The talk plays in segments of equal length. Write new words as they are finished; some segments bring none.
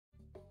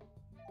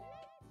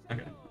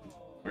Okay,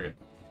 we're good.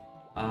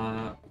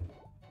 Uh,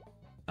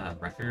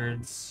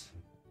 records.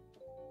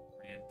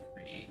 Grand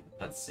Prix.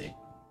 Let's see.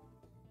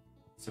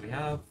 So we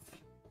have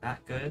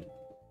that good,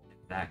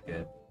 that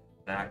good,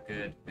 that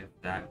good, with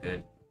that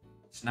good.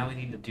 So now we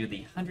need to do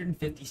the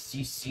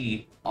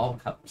 150cc All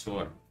Cup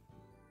Tour.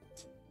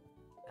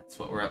 That's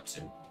what we're up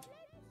to.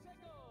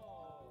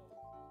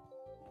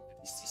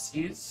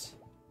 150cc's.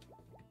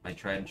 My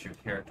tried and true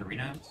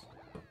characterinos.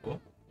 Cool.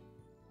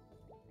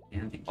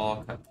 And the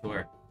All Cup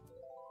Tour.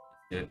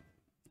 Good.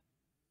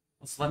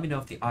 So let me know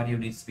if the audio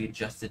needs to be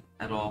adjusted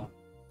at all.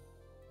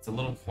 It's a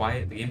little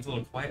quiet. The game's a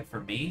little quiet for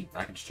me, but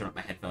I can just turn up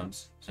my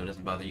headphones so it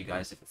doesn't bother you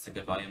guys if it's a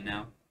good volume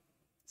now.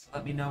 So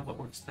let me know what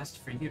works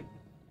best for you.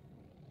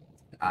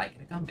 I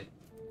can accommodate.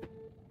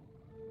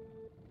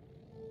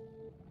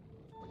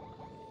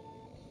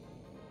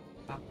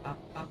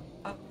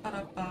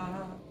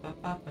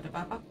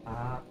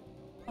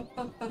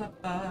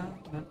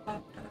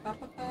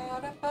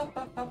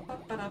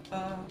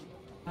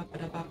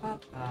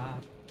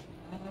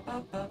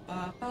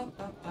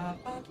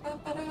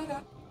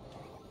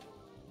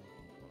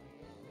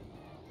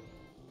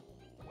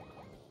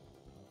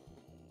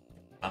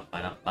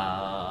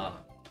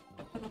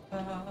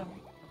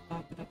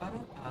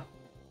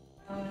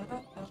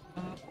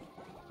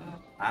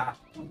 Ah.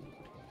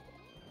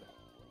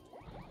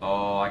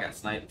 Oh, I got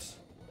sniped.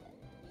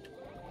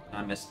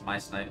 I missed my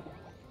snipe.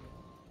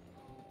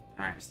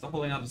 Alright, still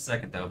holding on to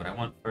second though, but I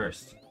want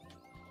first.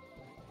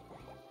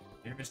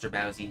 Here, Mr.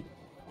 Bowsy.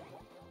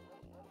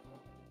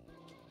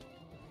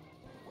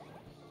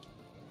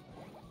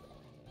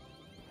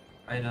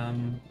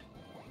 Item.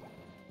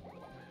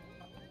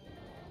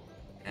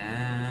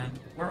 And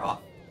we're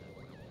off.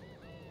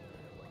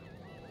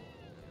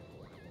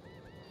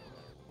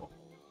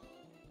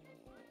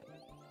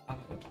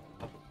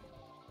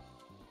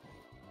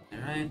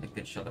 Alright, a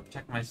good shield to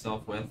protect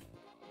myself with.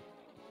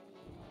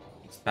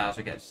 If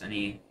Bowser gets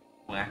any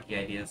wacky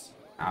ideas.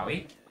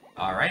 Howie?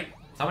 Alright,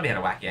 somebody had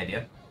a wacky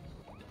idea.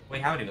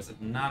 Wait, howdy, was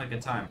it not a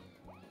good time?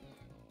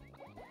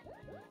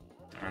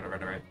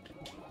 Alright.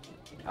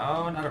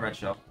 Oh, not a red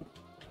shell.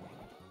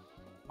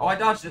 Oh, I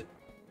dodged it!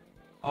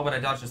 Oh, but I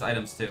dodged his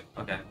items too.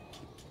 Okay.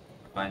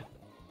 Fine.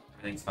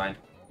 Everything's fine.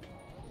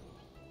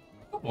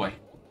 Oh boy.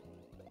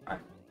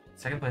 Alright.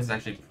 Second place is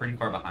actually pretty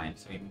far behind,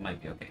 so we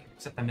might be okay.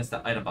 Except I missed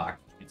that item box,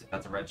 which means if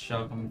that's a red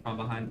shell coming from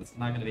behind, that's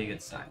not going to be a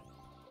good sign.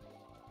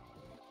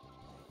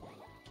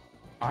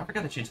 Oh, I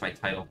forgot to change my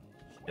title.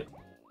 Shit.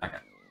 Okay.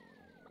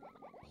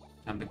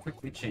 Time to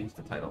quickly change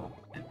the title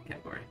and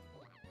category.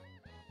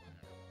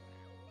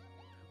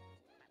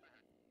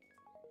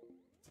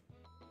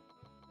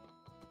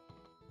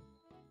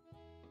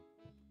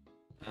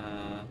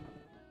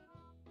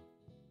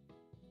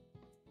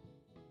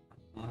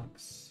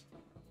 Unlocks.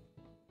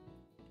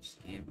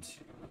 Just game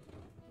 2.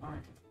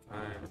 Alright.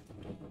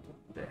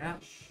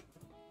 Dash.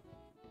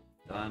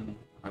 Done.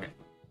 Okay.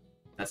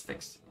 That's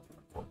fixed.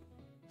 Cool.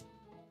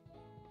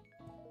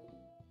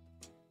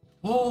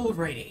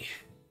 Alrighty.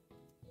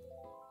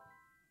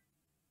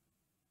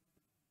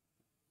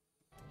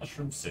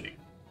 Mushroom City.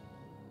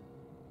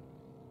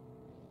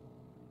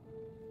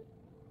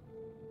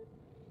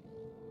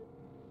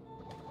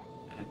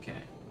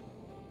 Okay.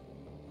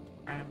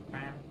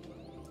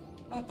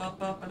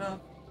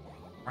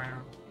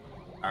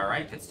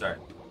 Alright, good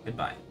start.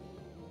 Goodbye.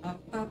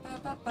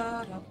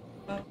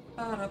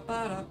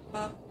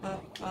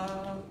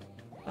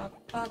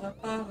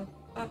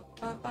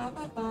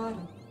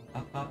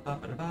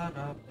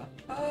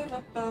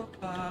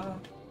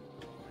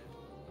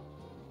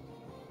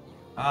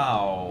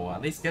 Oh,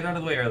 at least get out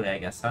of the way early, I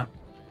guess, huh?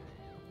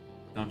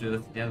 Don't do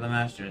this at the end of the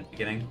match, do it at the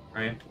beginning,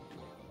 right?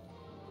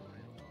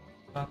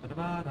 I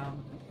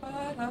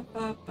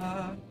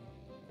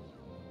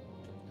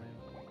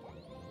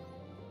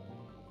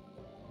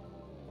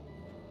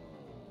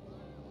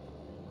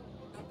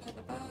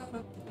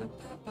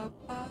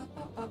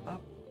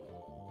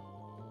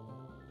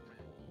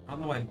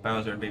don't know why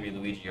Bowser and Baby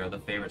Luigi are the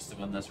favorites to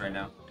win this right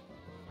now.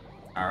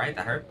 Alright,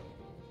 that hurt.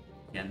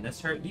 Can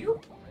this hurt you?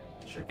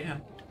 Sure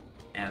can.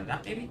 And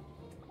that maybe?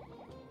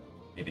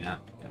 Maybe not.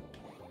 Okay.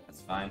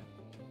 That's fine.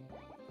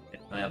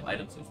 I have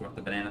items that's worth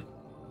the banana.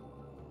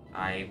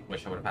 I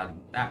wish I would have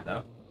had that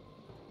though.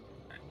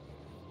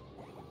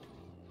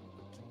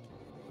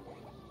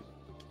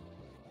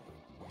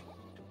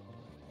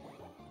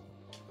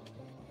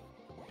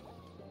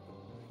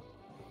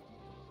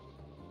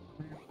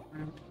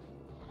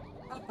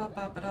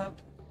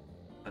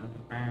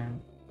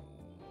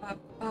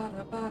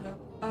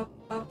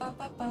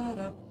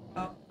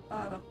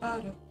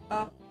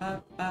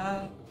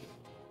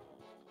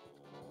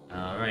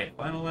 Alright,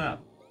 final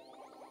lap.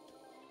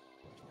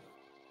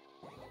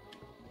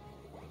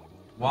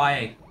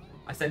 Why?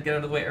 I said get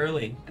out of the way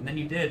early, and then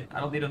you did. I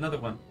don't need another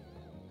one.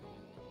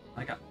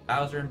 I got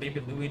Bowser and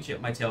Baby Luigi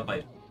at my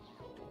tailpipe.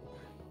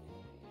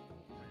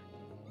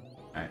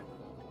 Alright.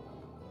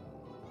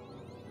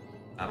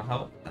 That'll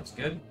help. That's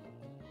good.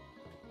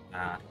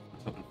 I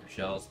was hoping for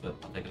shells, but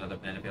I'll take another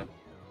banana peel.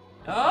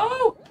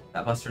 Oh!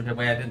 That bus turned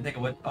away. I didn't think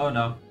it would. Oh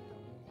no.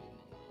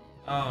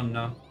 Oh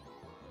no.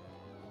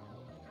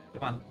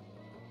 Come on.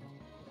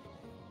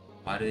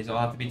 Why do these all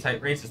have to be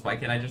tight races? Why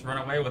can't I just run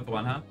away with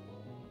one, huh?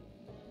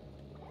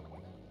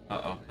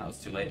 Uh-oh, that was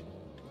too late.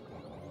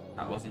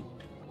 That wasn't.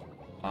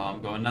 Oh,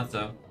 I'm going nuts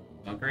though.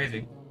 Going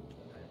crazy.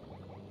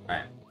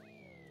 Alright.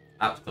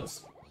 That was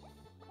close.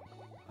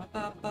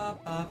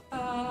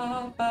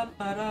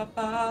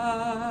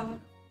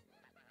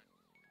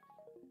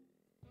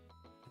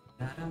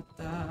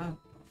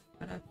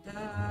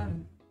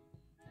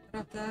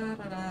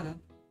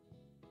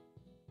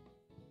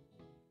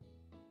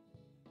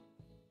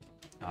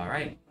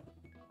 Alright.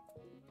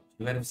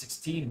 2 out of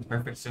 16.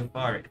 Perfect so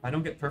far. If I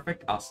don't get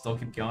perfect, I'll still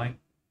keep going.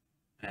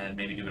 And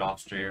maybe do it off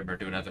stream or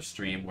do another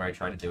stream where I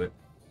try to do it.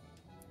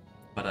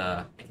 But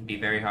it can be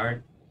very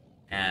hard.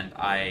 And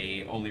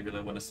I only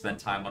really want to spend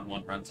time on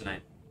one run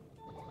tonight.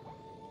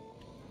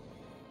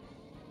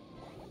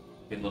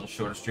 Be a little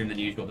shorter stream than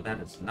usual, but that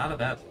is not a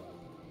bad.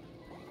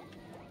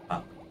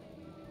 Oh.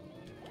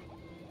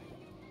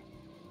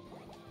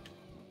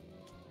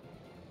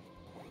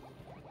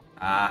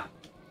 Ah.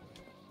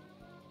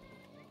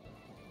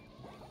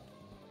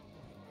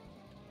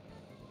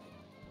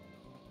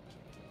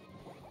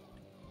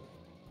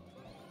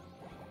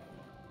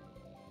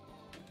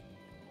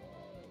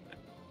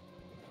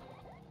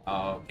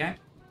 Okay.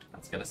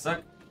 That's gonna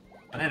suck.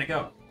 Banana,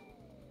 go.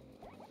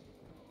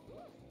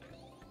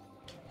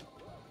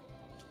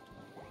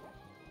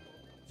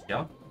 Let's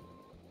go.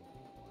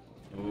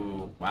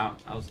 Ooh, wow.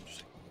 That was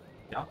interesting.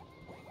 Go.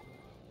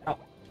 Oh.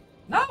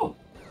 No!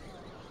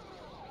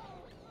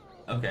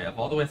 Okay, of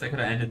all the ways I could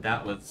have ended,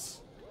 that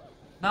was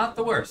not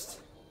the worst.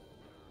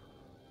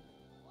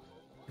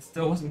 It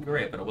still wasn't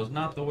great, but it was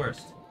not the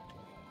worst.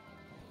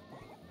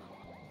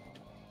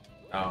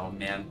 Oh,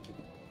 man.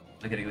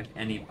 I'm not getting like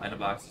any item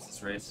boxes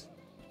this race.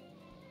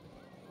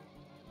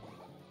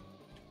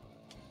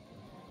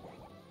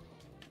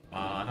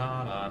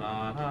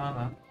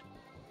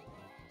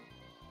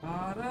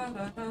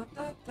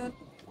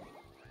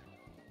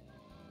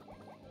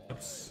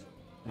 Oops.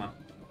 Come on.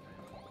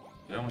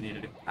 Do what we need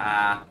to do.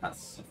 Ah,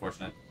 that's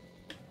unfortunate.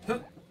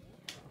 Oh,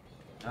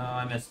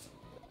 I missed.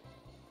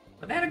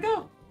 Banana,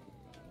 go!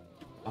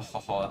 Oh,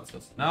 that's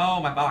close.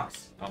 No, my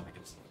box. Oh my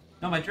goodness.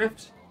 No, my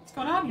drift. What's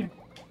going on here?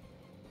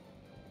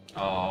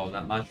 Oh,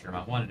 that mushroom.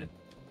 I wanted it.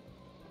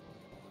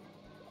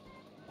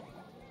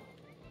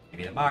 Give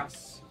me the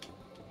box.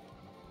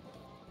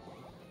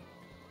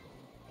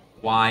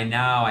 Why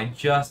now? I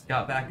just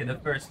got back into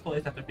first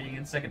place after being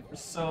in second for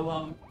so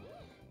long.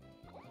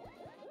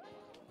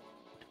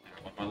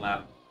 One more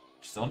lap.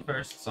 Still in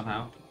first,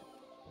 somehow.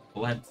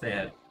 Pull ahead, stay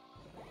ahead.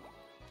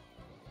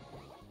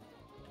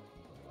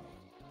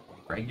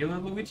 Regular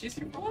Luigi's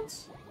here for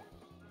once?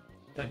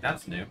 I feel like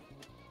that's new.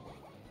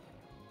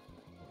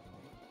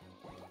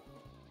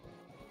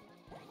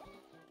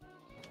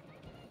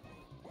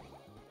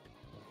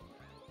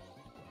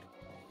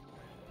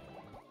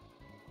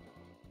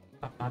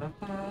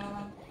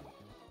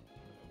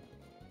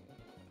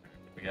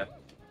 We got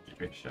a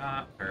straight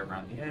shot, curve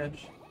around the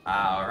edge.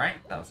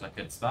 Alright, that was a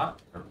good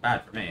spot. Or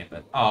bad for me,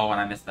 but oh, and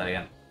I missed that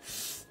again.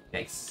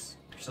 Yikes.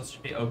 Shells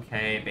should be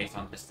okay based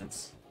on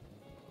distance.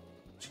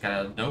 Just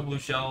gotta no blue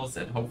shells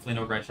and hopefully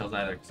no red shells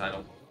either, because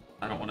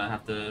I don't want to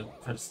have to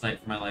try to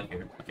snipe for my life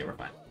here. Okay, we're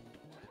fine.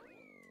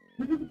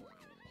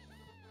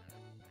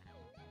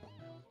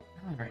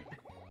 Alright.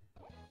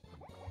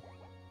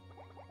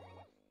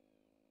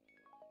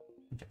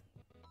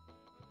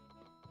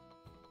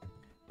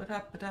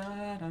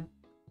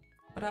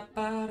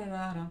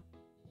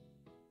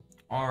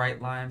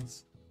 Alright,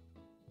 Limes.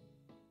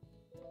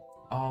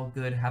 All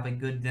good. Have a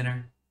good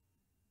dinner.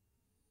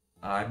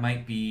 I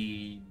might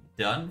be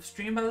done with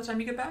stream by the time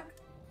you get back.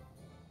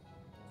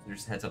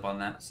 Just heads up on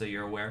that so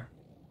you're aware.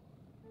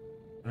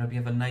 I hope you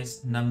have a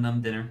nice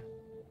num dinner.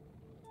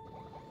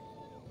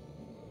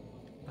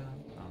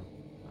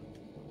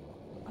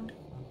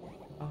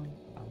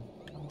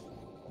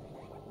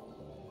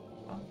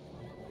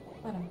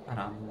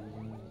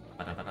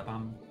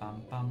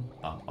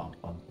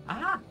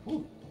 Ah!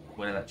 Ooh.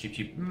 What did that cheap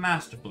cheap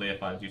masterfully,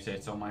 if I do say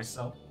so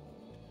myself.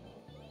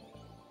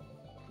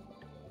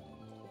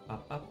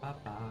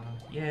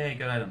 Yay,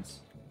 good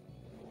items.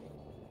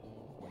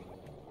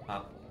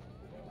 Up.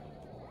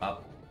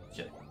 Up.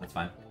 Shit, that's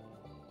fine.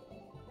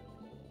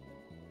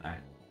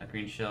 Alright, a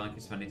green shell in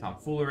case of any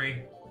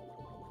tomfoolery.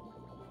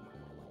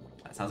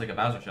 That sounds like a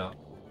Bowser shell.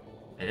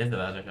 It is the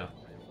Bowser shell.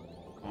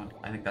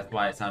 I think that's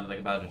why it sounded like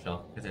a Bowser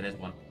shell, because it is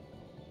one.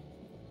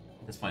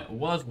 At this point, it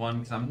was one,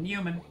 because I'm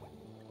Newman.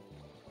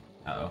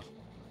 Uh-oh.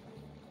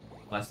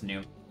 Less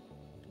new.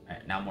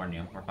 Alright, now more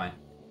new. We're fine.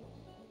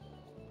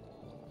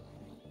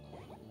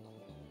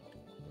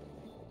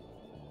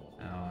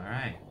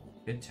 Alright.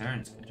 Good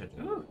turns. Good turns.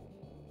 Ooh.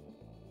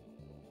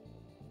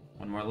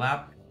 One more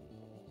lap.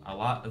 A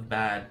lot of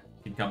bad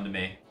can come to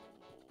me.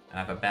 And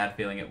I have a bad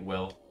feeling it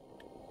will.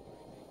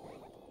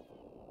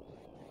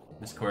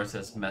 This course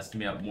has messed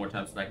me up more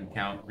times than I can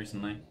count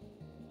recently.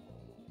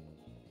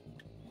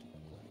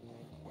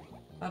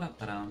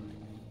 Ba-da-ba-dum.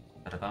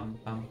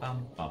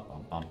 Ba-da-bum-bum-bum.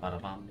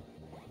 Bum-bum-bum-ba-da-bum.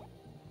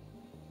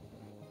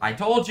 I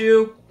told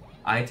you!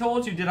 I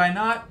told you, did I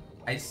not?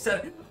 I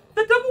said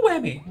the double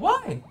whammy!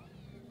 Why?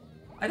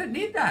 I didn't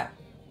need that.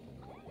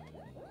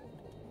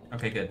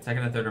 Okay, good.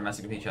 Second and third are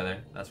messing with each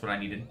other. That's what I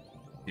needed.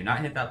 Do not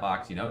hit that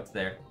box. You know it's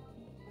there.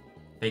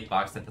 Fake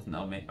box that doesn't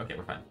know me. Okay,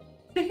 we're fine.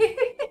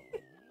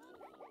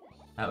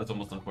 That was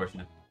almost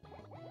unfortunate.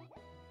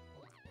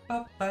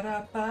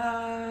 Ba-ba-da-ba.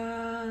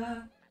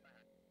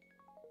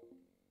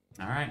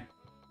 All right.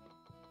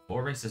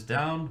 4 races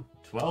down,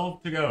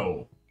 12 to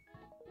go.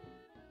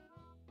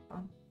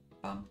 Bum,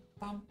 bum,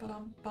 bum,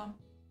 ba-dum, bum,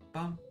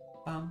 bum,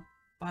 bum,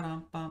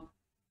 ba-dum, bum.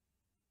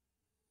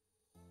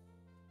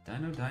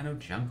 Dino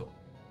Jungle.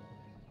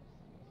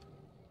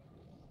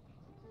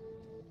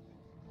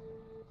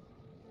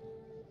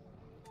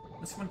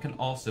 This one can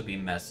also be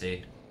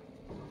messy.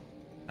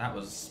 That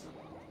was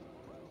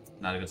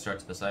not a good start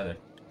to this either.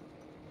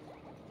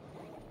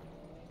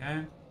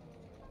 Okay. I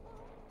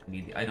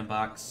need the item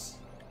box.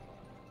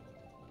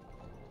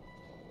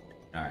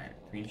 Alright,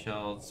 green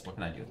shells. What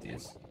can I do with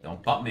these?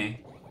 Don't bump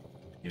me.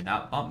 Do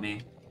not bump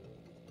me.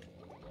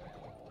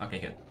 Okay,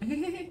 good.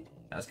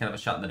 That was kind of a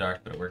shot in the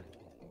dark, but it worked.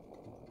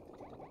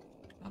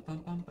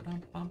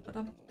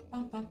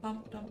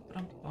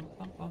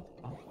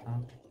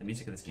 The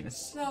music of this game is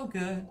so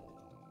good.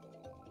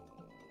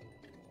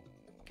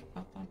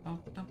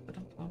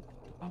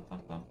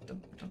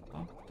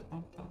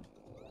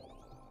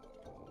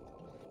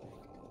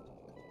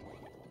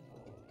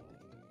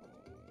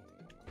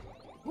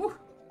 Whew.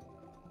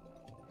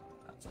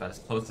 That's about as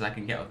close as I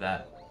can get with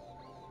that.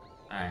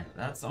 Alright,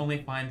 that's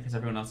only fine because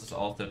everyone else is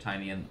also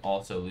tiny and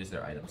also lose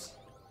their items.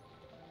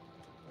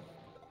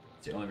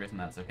 It's the only reason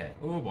that's okay.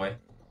 Oh boy.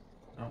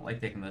 I don't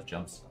like taking those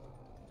jumps.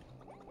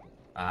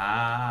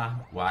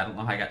 Ah, well, I don't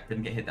know how I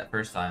didn't get hit that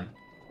first time.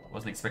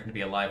 Wasn't expecting to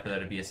be alive for there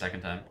to be a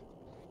second time.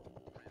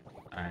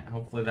 Alright,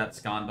 hopefully that's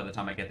gone by the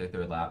time I get the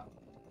third lap.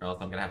 Or else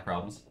I'm gonna have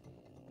problems.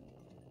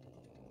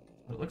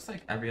 But it looks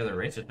like every other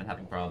racer's been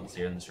having problems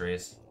here in this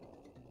race.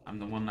 I'm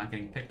the one not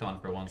getting picked on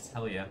for once.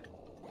 Hell yeah.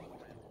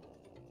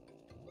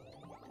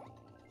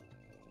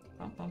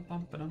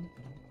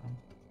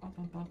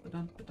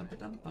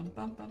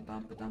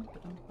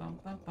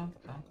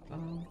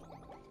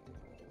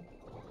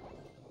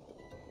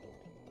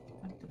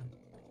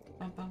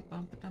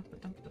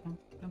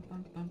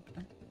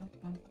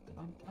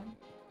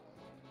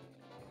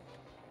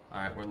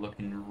 Alright, we're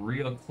looking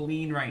real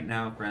clean right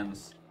now,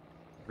 friends.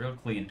 Real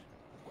clean.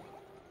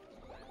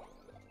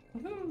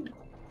 Woohoo!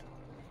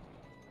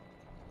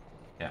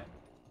 Yeah.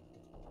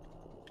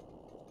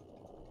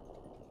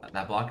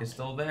 That block is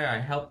still there. I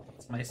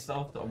helped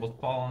myself to almost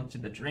fall into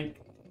the drink.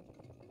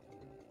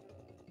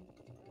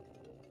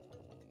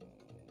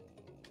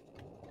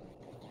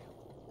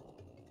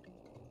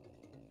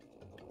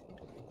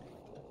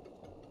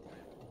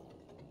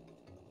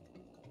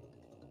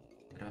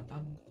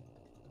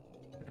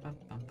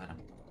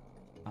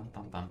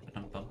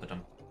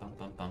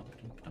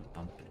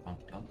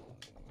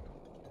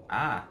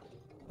 Ah,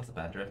 that's a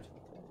bad drift.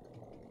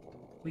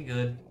 We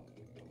good.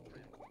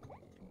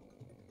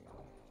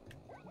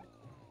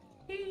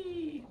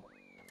 Hey.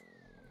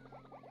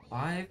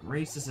 5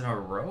 races in a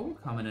row,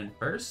 coming in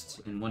first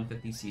in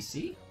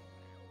 150cc.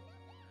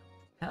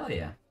 Hell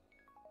yeah.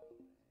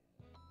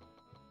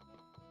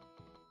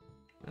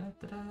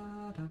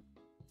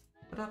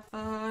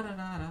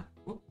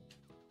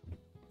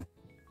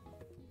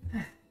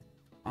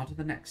 On to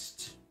the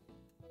next.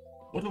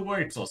 What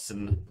awaits us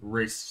in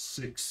race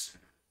 6?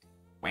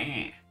 Wah.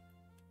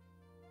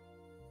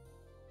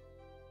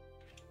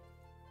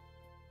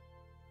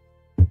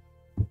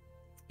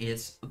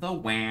 It's the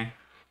wah.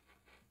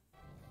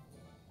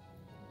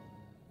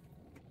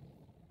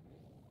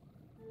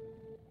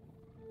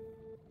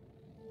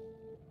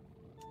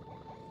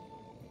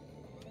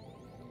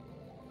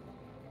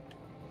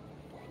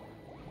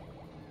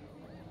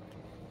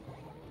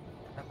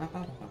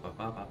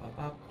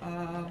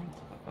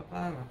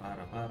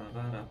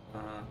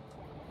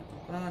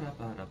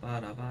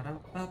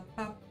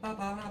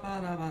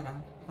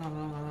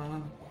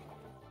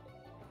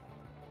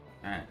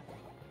 Alright.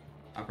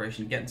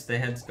 Operation Get Into the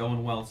Head's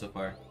going well so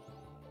far.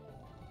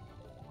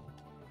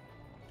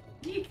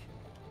 Eek.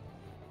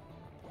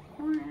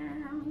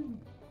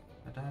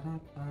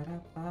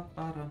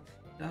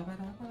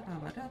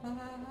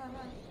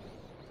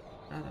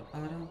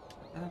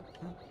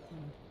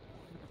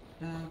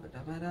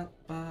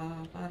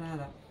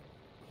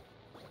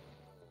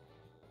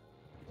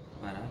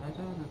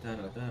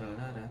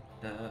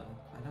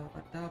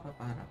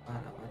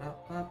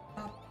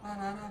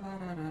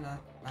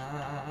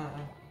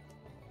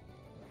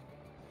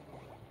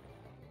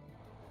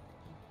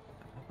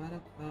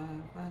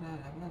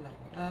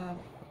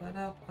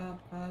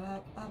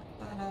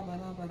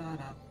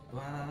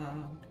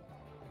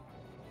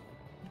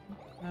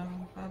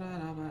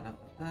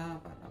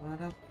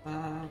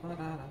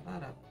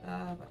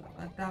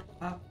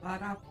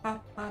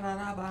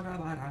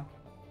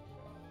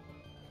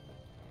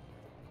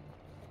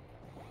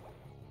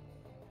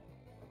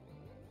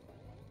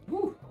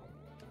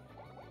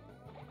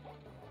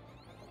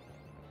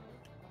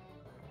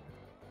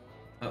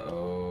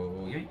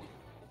 Uh-oh. Yoink.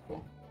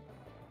 Cool.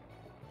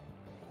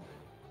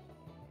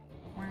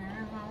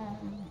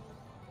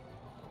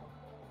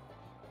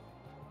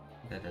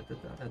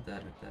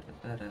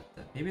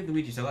 Maybe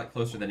Luigi's a lot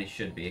closer than he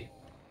should be.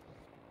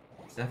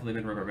 He's definitely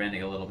been rubber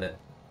banding a little bit.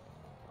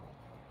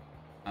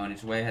 Oh, and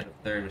he's way ahead of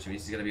third, which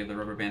means he's gonna be able to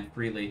rubber band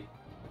freely.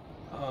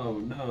 Oh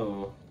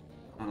no.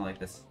 I don't like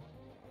this.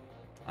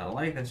 I don't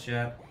like this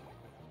shit.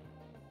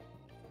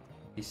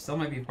 He still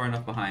might be far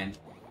enough behind,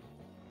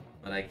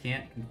 but I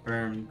can't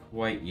confirm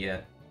quite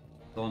yet.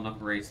 Still enough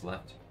race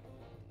left.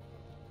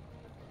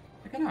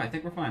 I don't know, I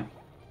think we're fine.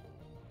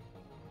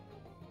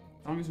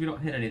 As long as we don't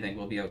hit anything,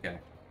 we'll be okay.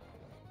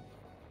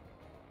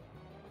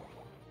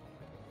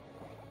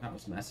 That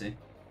was messy.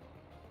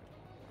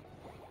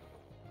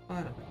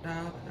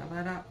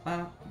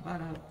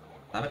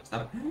 Stop it,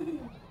 stop it.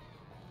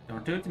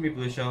 Don't do it to me,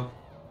 Blue Shell.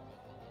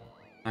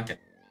 Okay.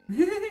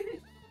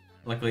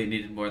 Luckily it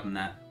needed more than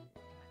that.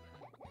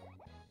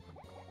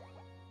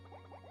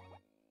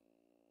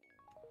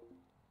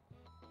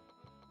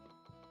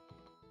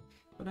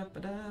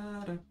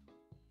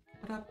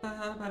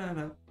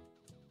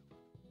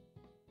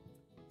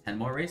 Ten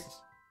more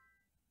races.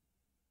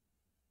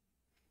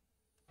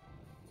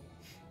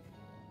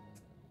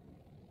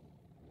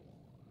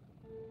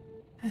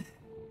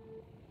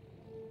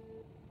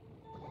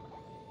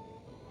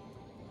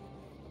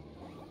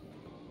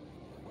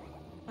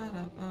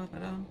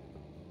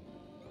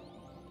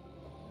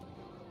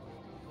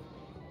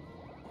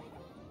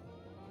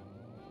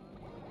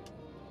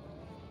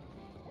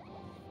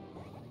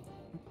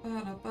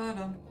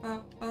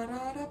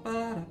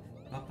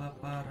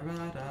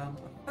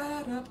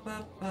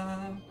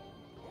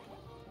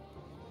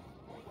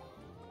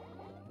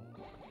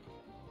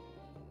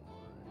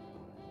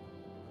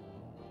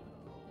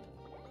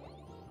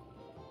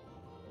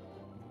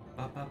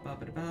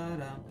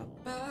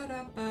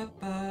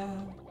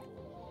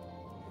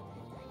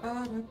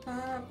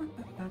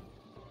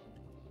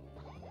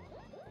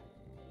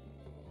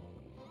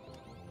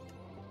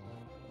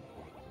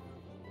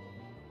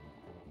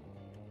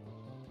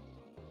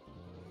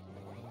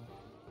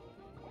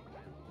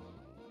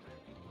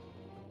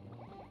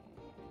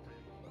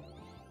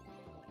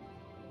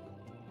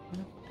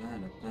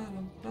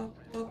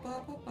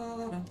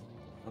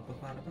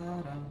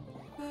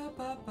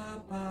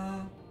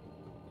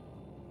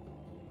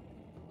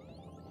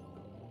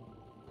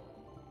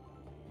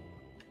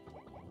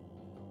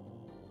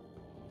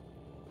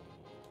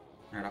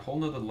 Alright, a whole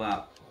nother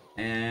lap.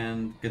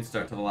 And good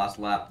start to the last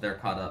lap. They're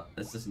caught up.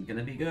 This isn't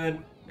gonna be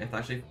good. We have to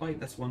actually fight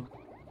this one.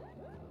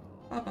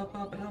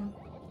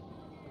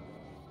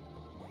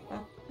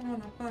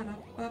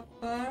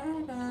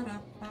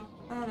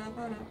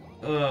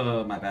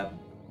 Oh, my bad.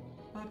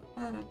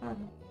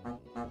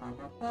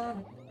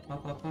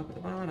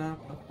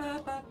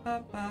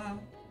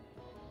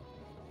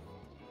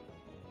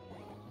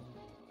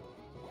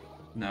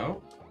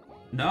 No.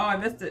 No, I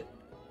missed it.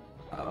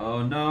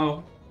 Oh,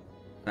 no.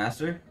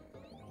 Faster?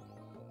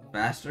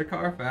 Faster,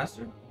 car,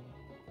 faster.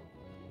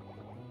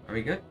 Are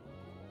we good?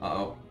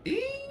 Uh-oh.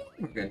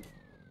 We're good.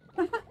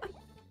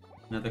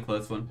 Another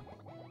close one.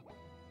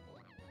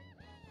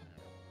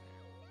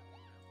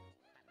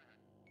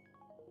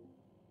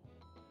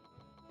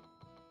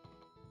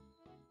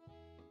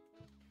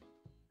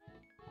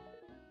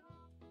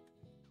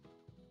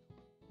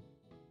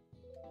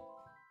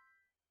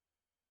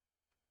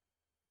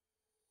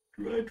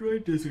 Dry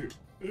desert.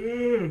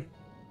 Ugh.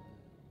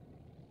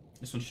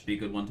 This one should be a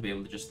good one to be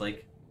able to just,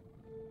 like,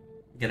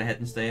 get ahead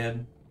and stay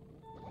ahead.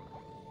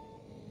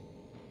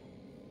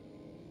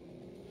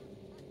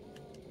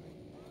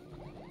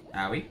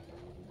 Owie.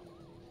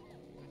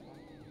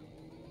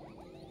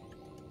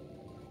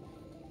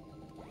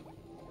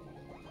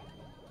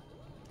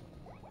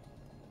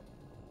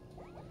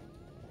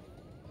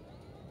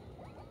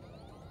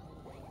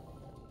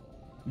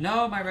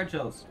 No, my red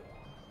shells.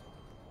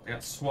 I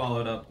got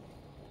swallowed up.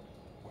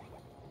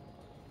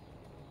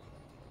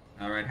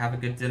 Alright, have a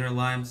good dinner,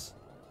 Limes.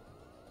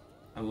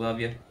 I love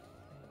you.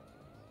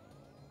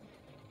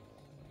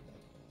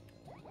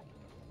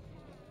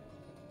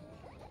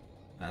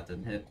 That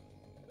didn't hit.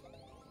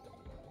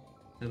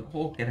 The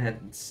whole get ahead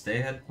and stay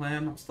ahead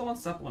plan. I'm still on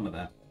step one of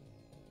that.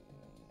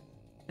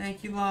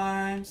 Thank you,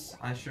 Limes.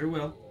 I sure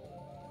will.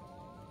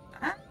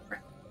 Ah,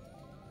 red.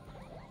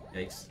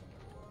 Yikes.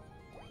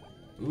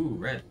 Ooh,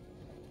 red.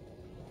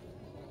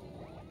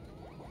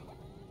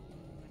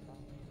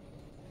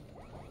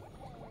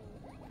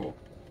 Cool.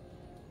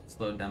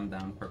 Slowed them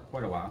down for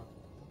quite a while.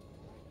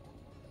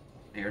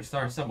 Here's a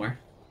star somewhere.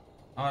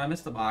 Oh, I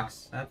missed the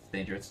box. That's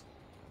dangerous.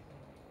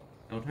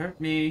 Don't hurt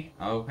me.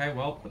 Okay,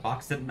 well, the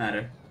box didn't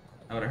matter.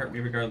 That would have hurt me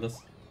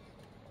regardless.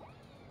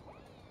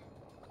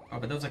 Oh,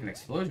 but there was like an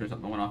explosion or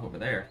something that went off over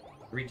there.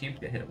 3 teams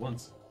get hit at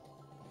once.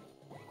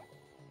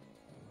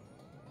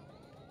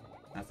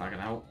 That's not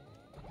gonna help.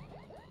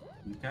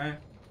 Okay.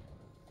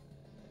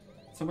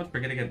 So much for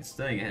getting and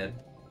staying ahead.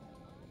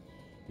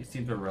 These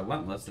teams are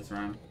relentless this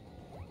round.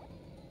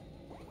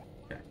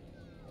 Okay.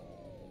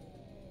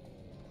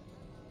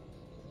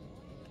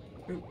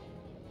 Ooh.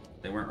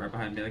 They weren't right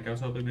behind me like I was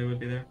hoping they would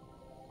be there.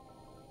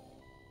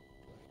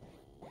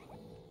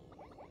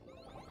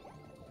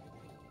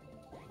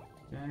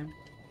 Okay.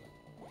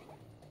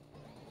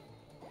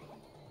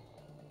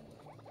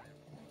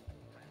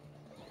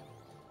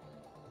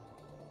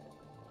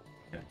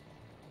 Okay.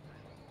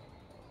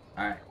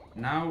 Alright,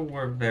 now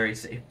we're very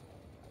safe.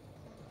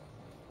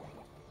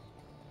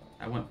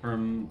 I went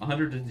from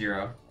 100 to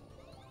 0.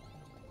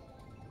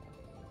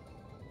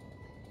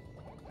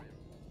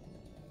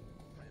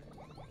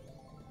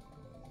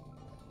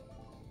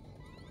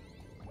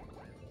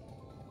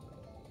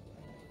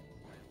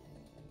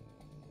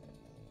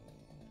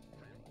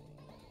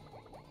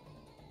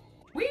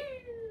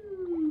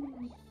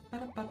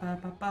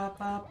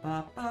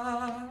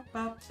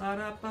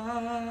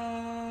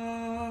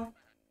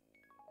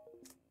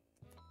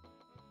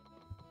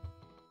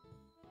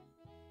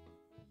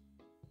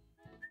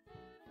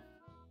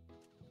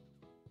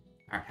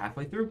 Alright,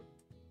 halfway through.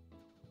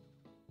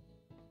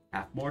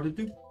 Half more to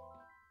do.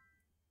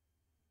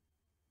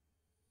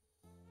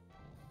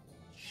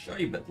 Show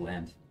you but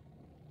land.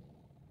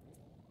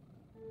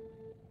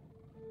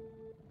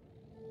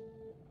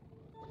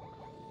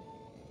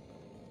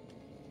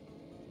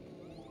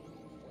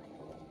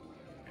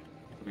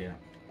 Yeah.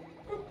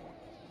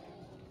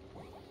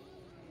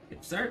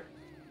 Good start.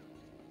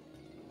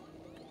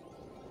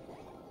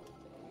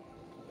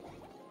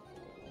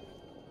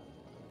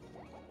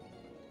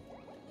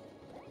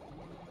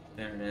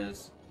 There it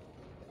is.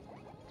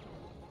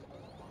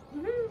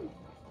 Woohoo!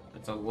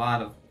 There's a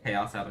lot of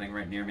chaos happening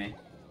right near me.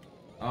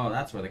 Oh,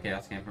 that's where the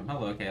chaos came from.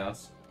 Hello,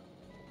 chaos.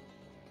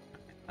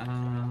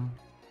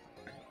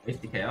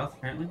 Wasty chaos,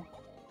 apparently.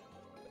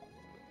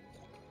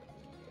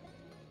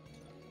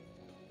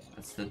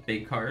 That's the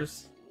big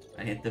cars.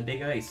 I hit the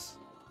big ice.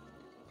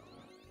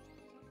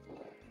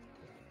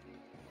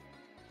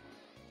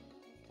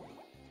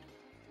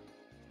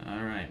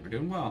 Alright, we're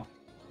doing well.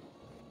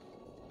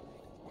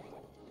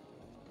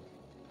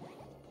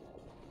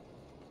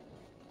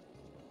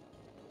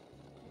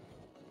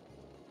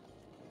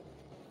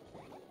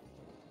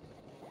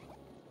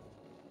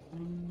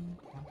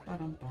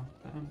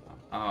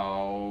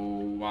 Oh,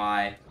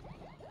 why?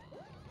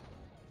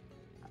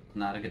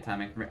 Not a good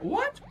timing for me.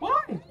 What?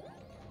 Why?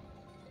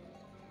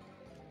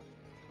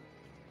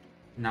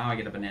 Now I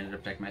get a banana to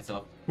protect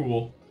myself.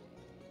 Cool.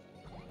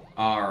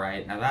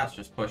 Alright, now that's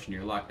just pushing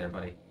your luck there,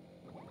 buddy.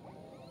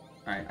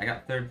 Alright, I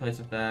got third place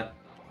with that.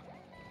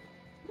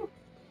 Get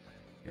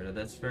rid of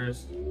this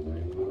first.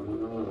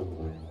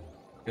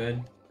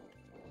 Good.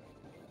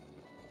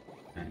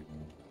 Alright.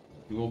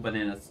 Dual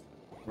bananas.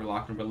 We're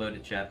locked and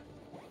reloaded, chat.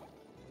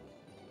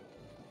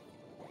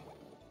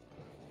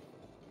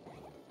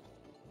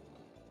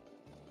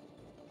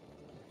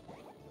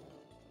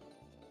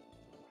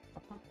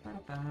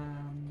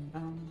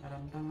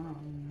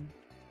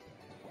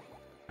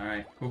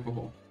 Alright,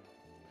 cool.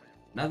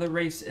 Another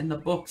race in the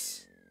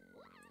books.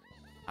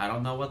 I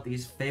don't know what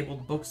these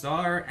fabled books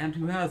are and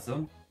who has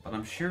them, but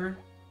I'm sure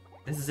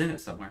this is in it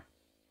somewhere.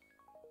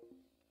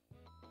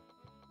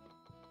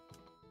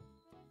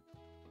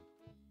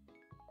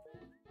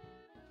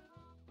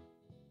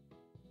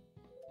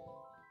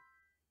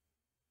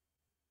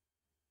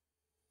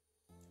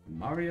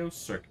 Mario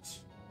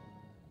Circus.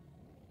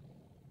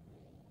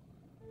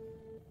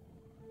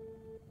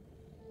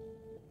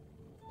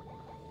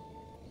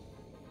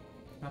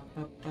 Up.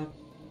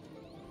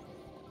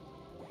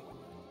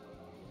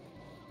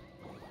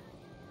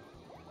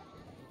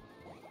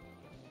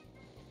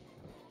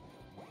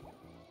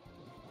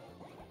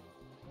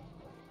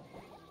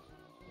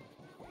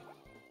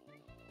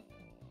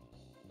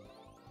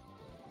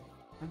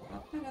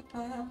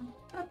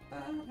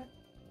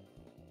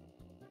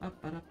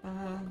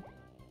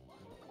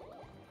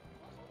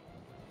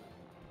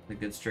 A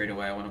good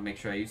straightaway. I want to make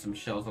sure I use some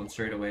shells on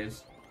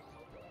straightaways.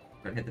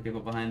 Or hit the people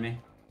behind me.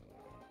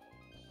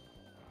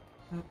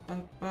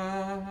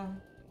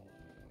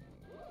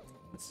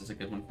 This is a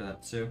good one for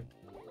that too.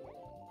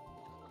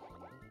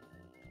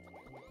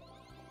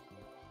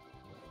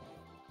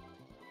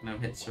 No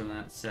hits from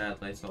that,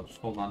 sadly, so I'll just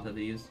hold on to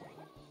these.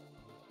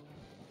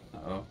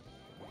 Uh-oh.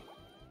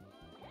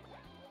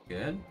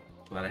 Good.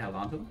 Glad I held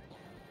on to them.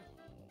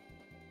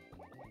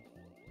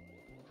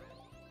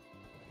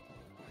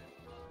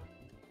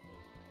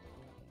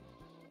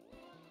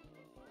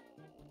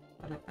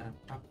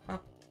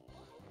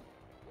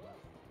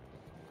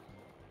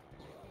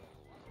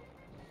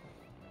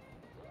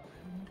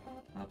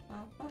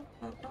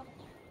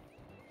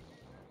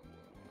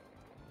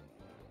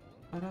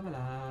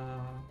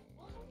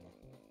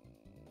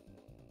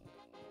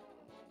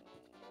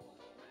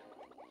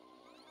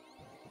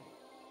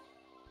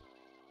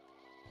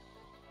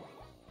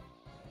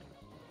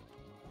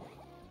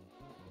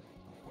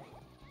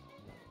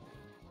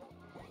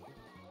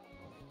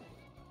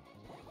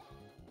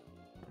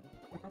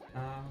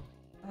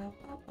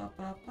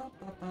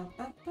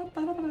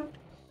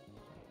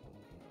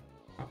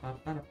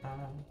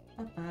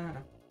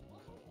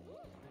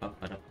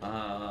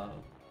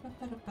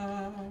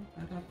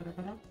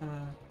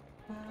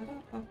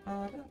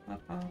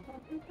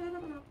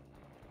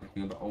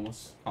 something that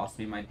almost cost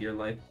me my dear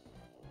life.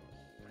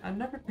 I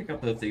never pick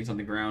up those things on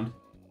the ground.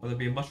 Whether it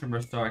be a mushroom or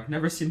a star, I can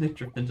never seem to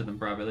drift into them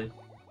properly.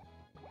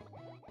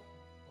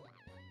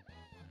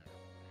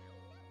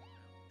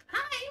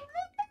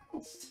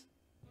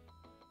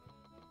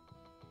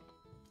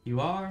 You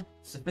are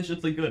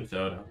sufficiently good,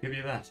 Toad. I'll give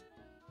you that.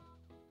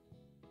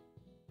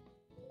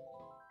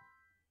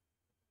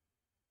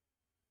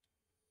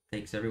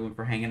 Thanks everyone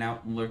for hanging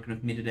out and lurking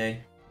with me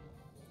today.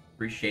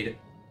 Appreciate it.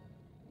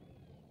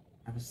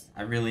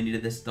 I really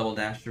needed this double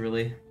dash to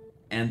really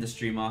end the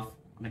stream off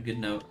on a good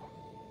note.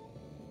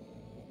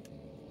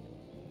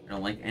 I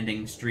don't like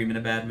ending stream in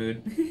a bad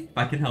mood, if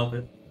I can help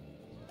it.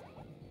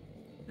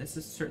 This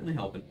is certainly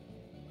helping.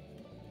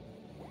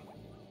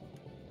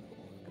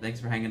 Thanks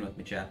for hanging with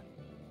me, chat.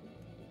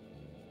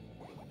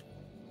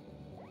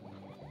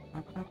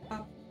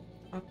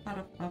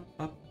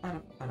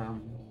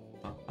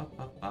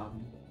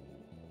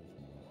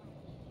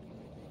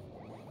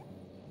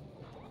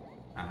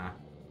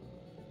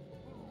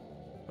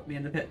 Put me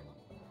in the pit.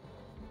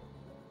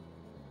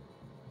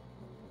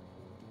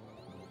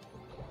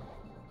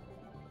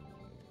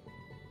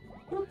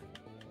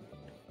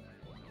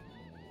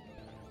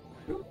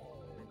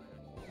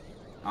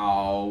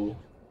 Oh.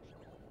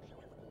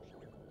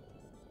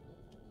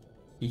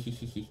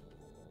 Hehehehe.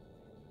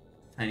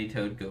 Tiny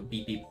Toad go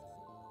beep beep.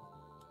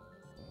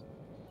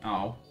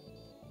 Oh.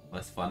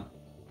 Less fun.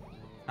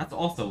 That's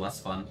also less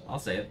fun. I'll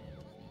say it.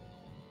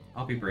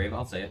 I'll be brave,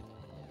 I'll say it.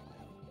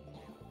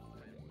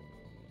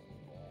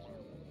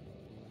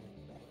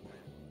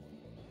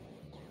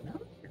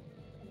 No.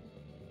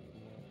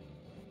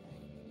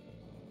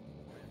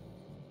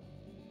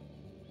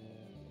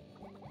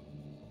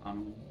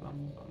 Bum,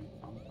 bum, bum,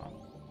 bum, bum.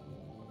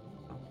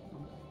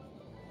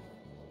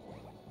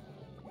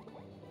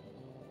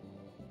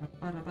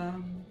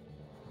 Ba-ba-da-bum.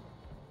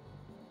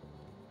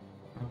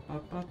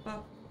 Ba-ba-ba-ba.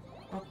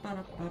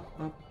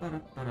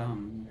 Ba-ba-da-ba-ba-ba-da-ba-dum.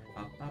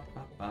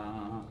 Ba-ba-ba-ba.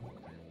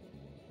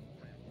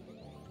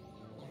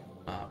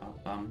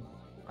 Ba-ba-bum.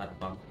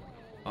 Ba-da-bum.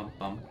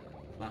 Bum-bum.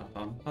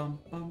 Ba-da-bum.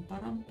 Bum-bum.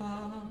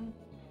 Ba-dum-bum.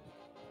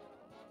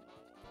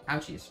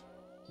 Ouchies.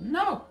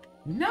 No!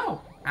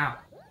 No! Ow.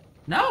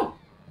 No!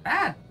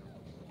 Bad!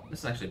 This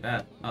is actually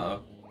bad.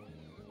 Uh-oh.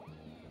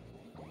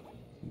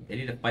 They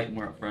need to fight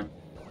more up front.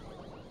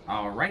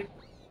 Alright.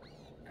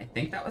 I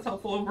think that was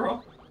helpful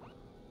overall.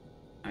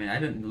 I mean, I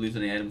didn't lose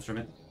any items from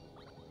it.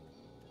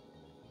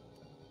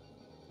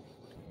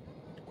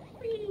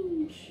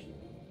 Wheesh.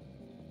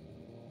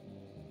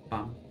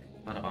 Bum,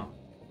 bada bum,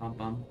 bum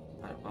bum,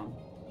 bada bum.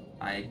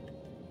 I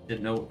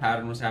didn't know what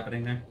pattern was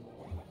happening there.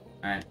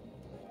 Alright.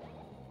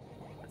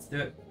 Let's do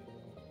it.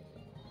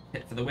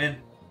 Hit for the win.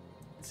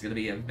 It's gonna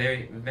be a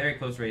very, very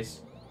close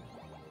race.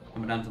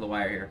 Coming down to the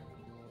wire here.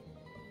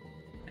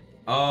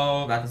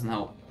 Oh, that doesn't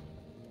help.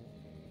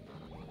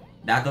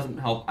 That doesn't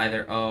help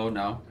either. Oh,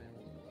 no.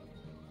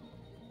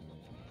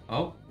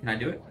 Oh, can I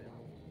do it?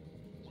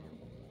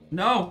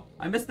 No!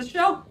 I missed the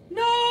shell!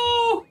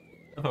 No!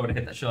 If I would have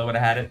hit that shell, I would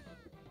have had it.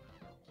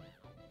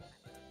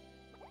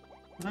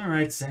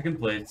 Alright, second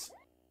place.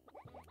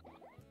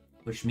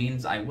 Which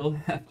means I will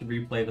have to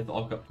replay the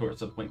All Cup Tour at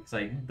some point, because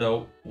I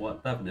don't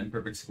want to have an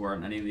imperfect score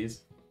on any of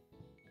these.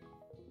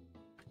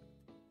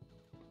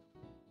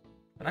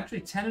 But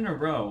actually, 10 in a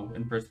row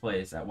in first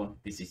place at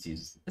 150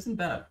 cc's isn't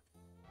bad.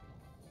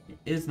 It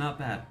is not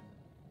bad.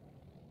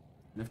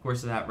 And of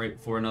course, that right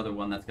before another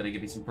one that's going to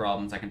give me some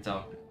problems, I can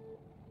tell.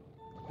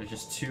 There's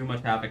just too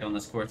much havoc on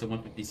this course at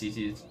 150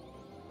 cc's.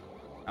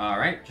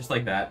 Alright, just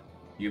like that.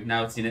 You've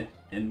now seen it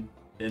in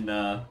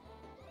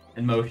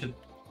motion.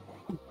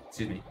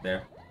 Excuse me,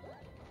 there.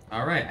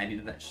 Alright, I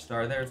needed that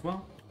star there as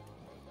well.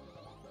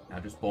 Now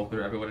just pull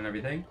through everyone and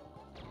everything.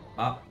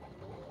 Up.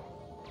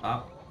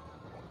 Up.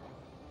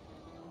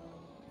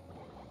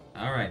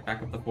 Alright,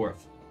 back up the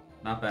fourth.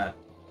 Not bad.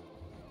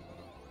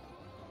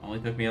 Only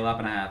took me a lap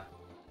and a half.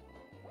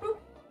 Boop.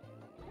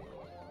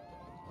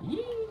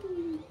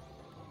 Yee.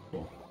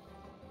 Cool.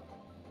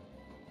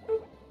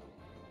 Boop.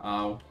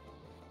 Oh.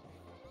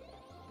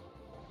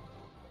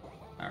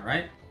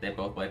 Alright, they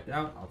both wiped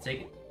out. I'll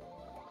take it.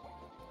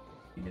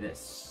 Give me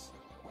this.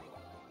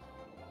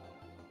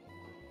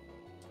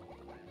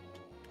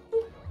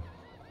 Boop.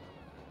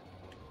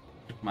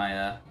 Took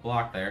my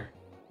block there.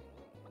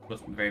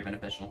 Wasn't very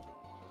beneficial.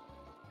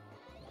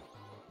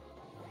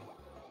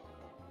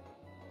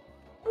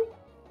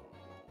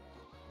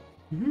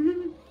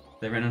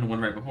 They ran into one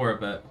right before,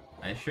 but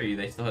I assure you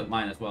they still hit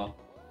mine as well.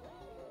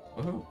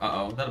 Woohoo.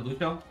 Uh-oh, was that a blue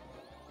shell?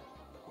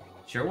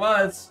 Sure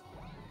was!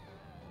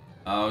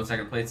 Oh,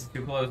 second place is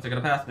too close, they're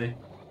gonna pass me.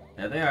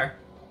 There they are.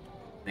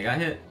 They got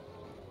hit.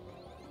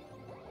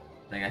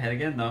 They got hit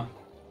again, though.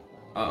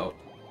 Uh-oh.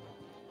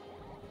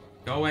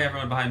 Go away,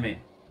 everyone behind me.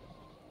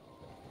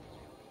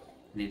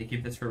 I need to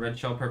keep this for red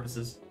shell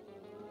purposes.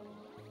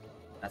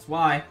 That's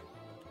why.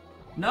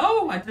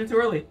 No! I did it too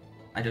early.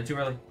 I did it too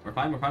early. We're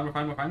fine, we're fine, we're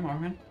fine, we're fine, we're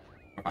fine.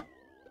 We're fine.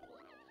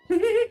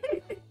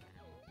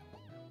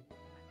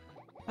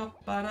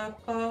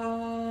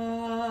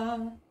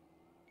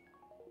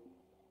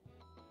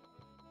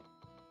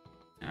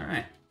 Alright.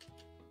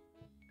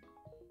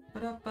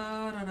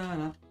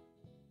 Ba-da-ba-da-da-da.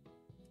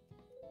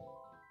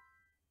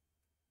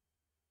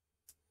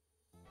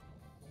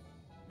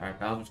 Alright,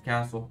 Bowser's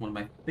Castle, one of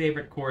my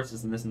favorite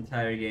courses in this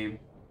entire game.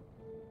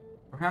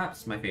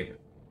 Perhaps my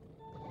favorite.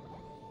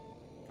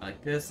 I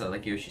like this, I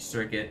like Yoshi's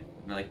Circuit,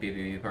 and I like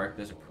Baby Park.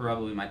 Those are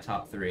probably my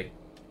top 3.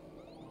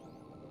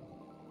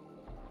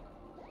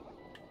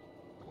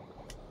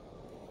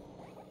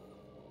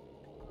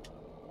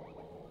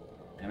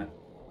 Damn it.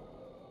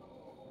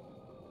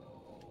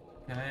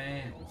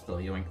 Okay, I'm still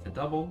yoink the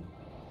double.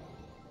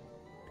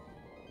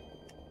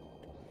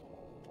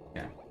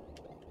 Okay.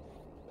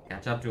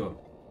 Catch up to him.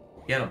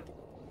 Get him.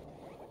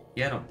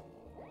 Get him.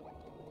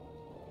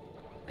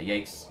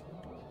 Yikes.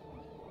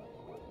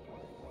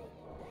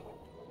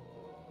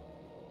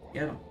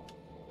 Get him.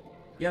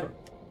 Get him.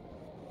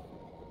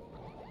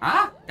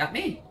 Ah! Got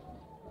me!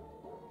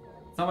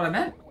 That's not what I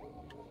meant.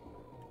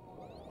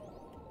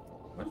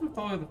 What is with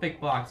all of the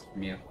fake blocks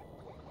from you?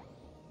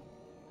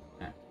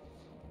 Okay.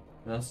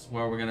 This is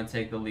where we're gonna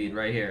take the lead,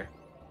 right here.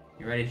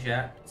 You ready,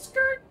 chat?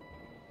 Skirt!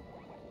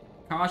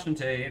 Caution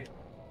tape.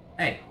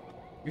 Hey,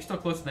 you're still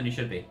closer than you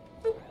should be.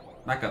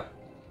 Back up.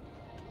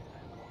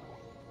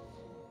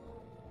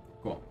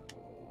 Cool.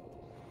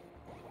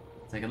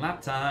 Second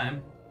lap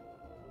time.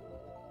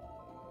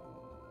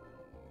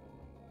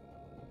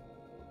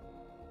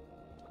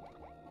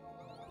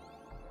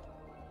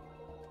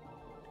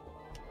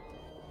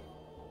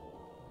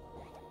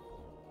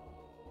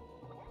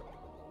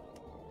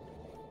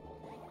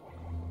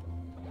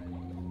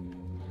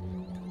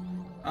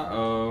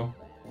 Uh-oh.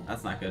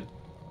 That's not good.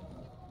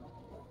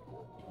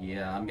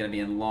 Yeah, I'm gonna be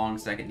in long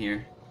second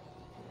here.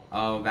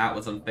 Oh, that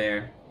was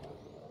unfair.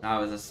 That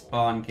was a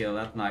spawn kill.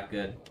 That's not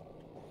good.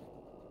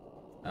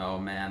 Oh,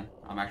 man.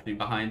 I'm actually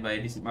behind by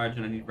a decent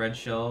margin. I need red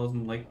shells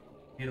and, like,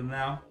 need them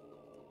now.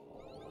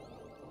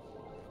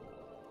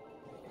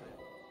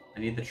 I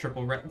need the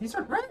triple red. These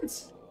aren't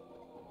reds!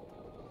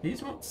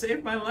 These won't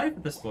save my life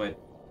at this point.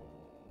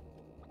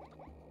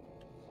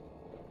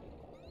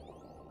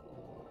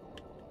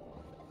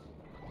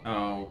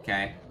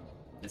 Okay.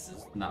 This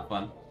is not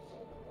fun.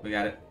 We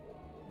got it.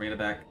 Bring it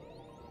back.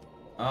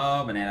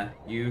 Oh, banana.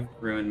 You've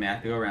ruined me. I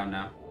have to go around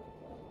now.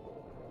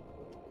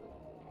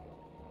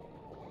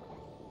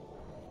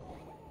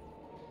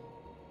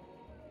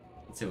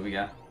 Let's see what we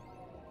got.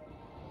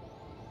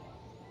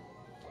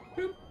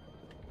 Boop.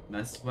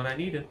 That's what I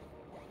needed.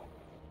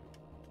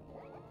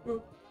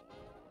 Boop.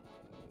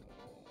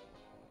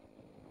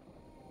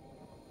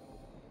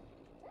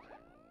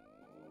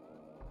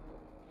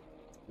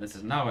 This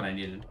is not what I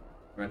needed.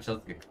 Red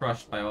shells get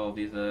crushed by all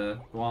these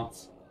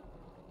glomps.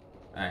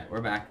 Alright,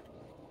 we're back.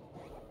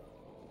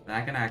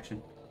 Back in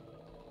action.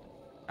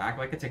 Back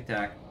like a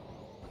tic-tac.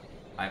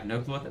 I have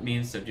no clue what that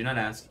means, so do not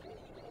ask.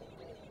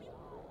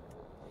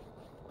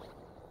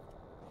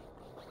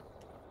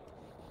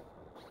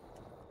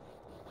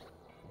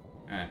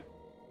 Alright.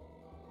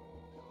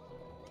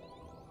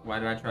 Why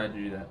did I try to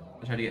do that?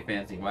 I tried to get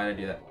fancy. Why did I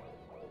do that?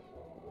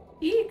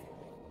 Eek!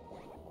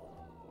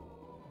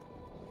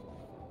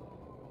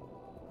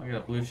 I got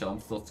a blue shell. I'm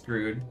still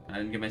screwed. I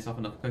didn't give myself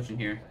enough cushion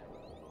here.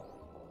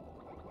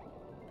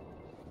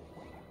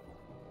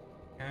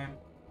 Okay.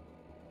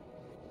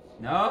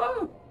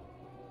 No!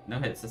 No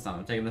hits this time.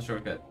 I'm taking the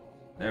shortcut.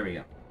 There we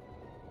go.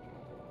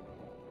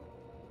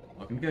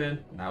 Looking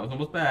good. That was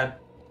almost bad.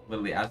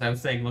 Literally, as I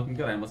was saying, looking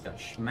good, I almost got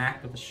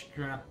smacked with a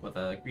strap with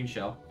a green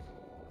shell.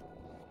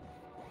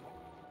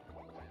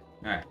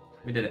 Alright,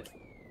 we did it.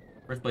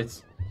 First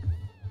place.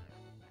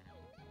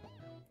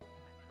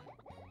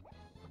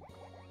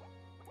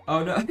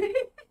 Oh no.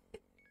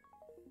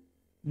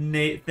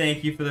 Nate,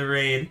 thank you for the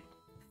raid.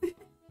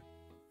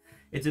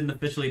 It didn't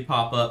officially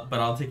pop up, but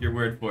I'll take your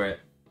word for it.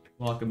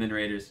 Welcome in,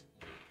 Raiders.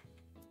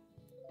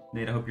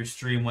 Nate, I hope your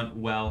stream went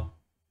well.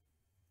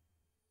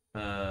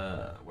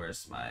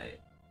 Where's my...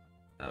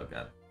 Oh,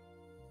 God.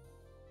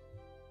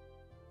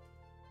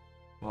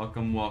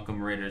 Welcome,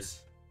 welcome,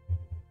 Raiders.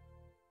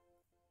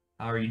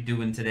 How are you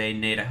doing today,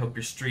 Nate? I hope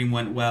your stream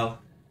went well.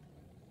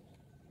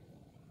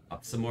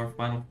 Up some more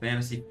Final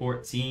Fantasy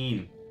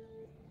 14.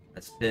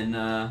 It's been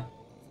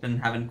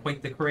having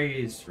quite the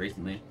craze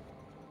recently.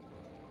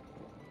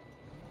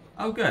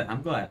 Oh, good.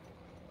 I'm glad.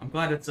 I'm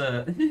glad it's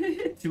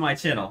to my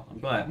channel. I'm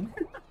glad.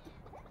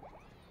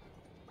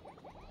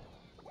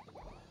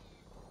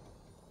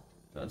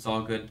 It's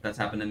all good. That's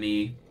happened to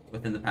me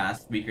within the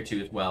past week or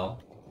two as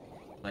well.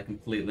 I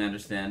completely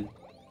understand.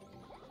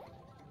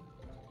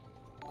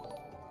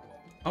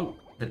 Oh,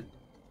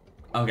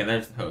 okay,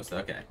 there's the host.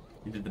 Okay.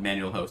 You did the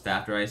manual host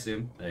after, I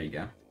assume? There you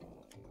go.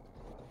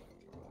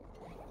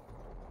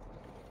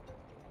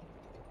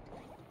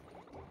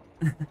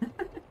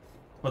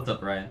 What's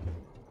up, Ryan?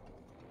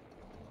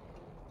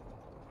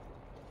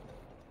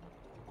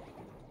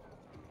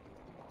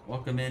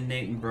 Welcome in,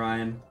 Nate and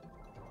Brian.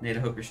 Nate, I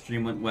hope your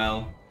stream went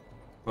well.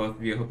 Both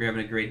of you, I hope you're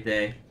having a great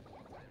day.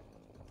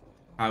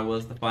 How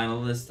was the final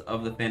list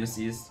of the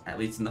fantasies, at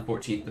least in the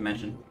 14th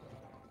dimension?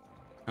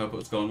 I hope it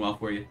was going well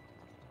for you.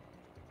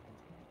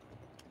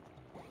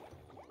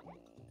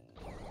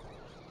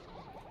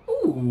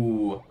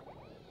 Ooh!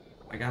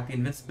 got the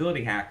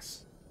invincibility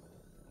hacks.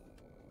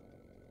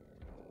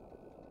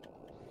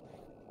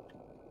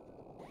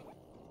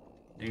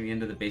 Near the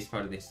end of the base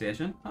part of the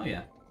expansion. Oh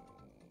yeah.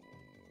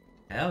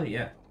 Hell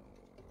yeah.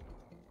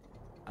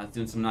 I was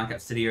doing some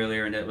Knockout City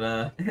earlier and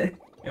it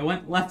it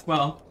went less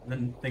well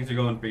than things are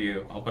going for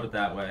you. I'll put it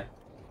that way.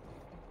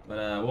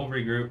 But we'll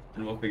regroup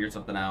and we'll figure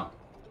something out.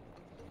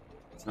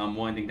 So I'm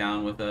winding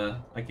down with a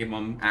game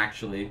I'm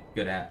actually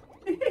good at.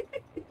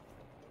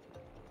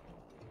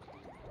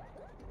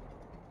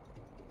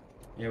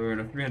 Yeah, we were in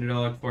a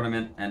 $300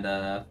 tournament, and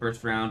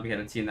first round we had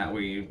a team that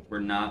we were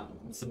not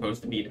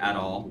supposed to beat at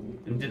all,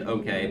 and did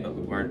okay, but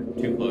we weren't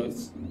too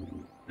close.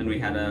 Then we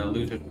had a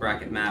loser's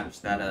bracket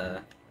match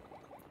that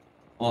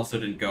also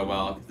didn't go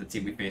well because the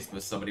team we faced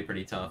was somebody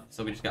pretty tough.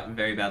 So we just got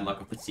very bad luck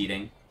with the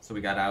seeding, so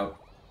we got out.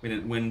 We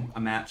didn't win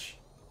a match,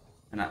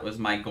 and that was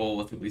my goal,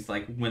 was to at least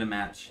like win a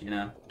match, you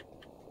know.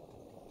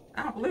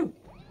 Ah, blue.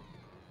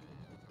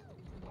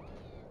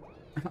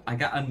 I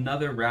got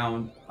another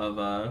round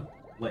of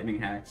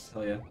lightning hacks.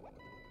 Hell yeah.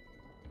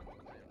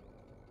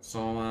 So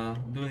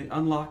I'm doing the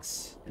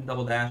unlocks in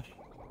Double Dash.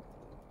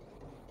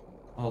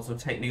 Also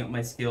tightening up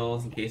my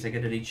skills in case I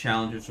get any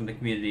challengers from the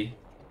community.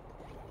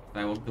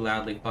 I will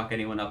gladly fuck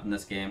anyone up in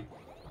this game.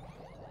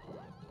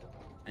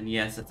 And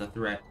yes, it's a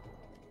threat.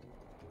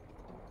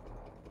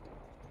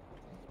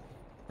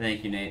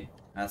 Thank you, Nate.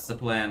 That's the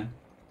plan.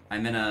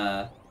 I'm in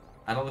a...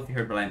 I don't know if you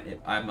heard, but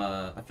I'm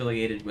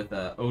affiliated with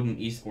Odin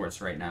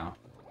Esports right now.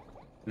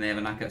 And they have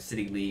a Knockout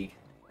City League.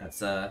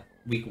 That's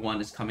week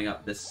 1 is coming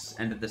up this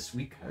end of this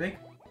week, I think.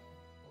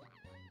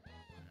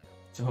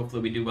 So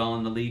hopefully we do well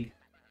in the league.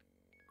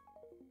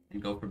 And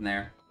go from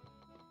there.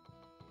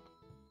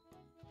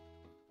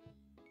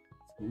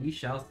 So we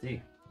shall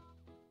see.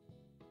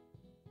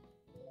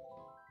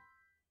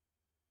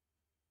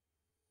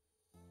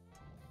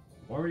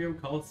 Wario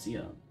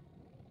Coliseum.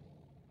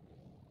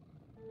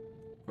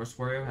 Of course,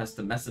 Wario has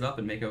to mess it up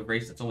and make a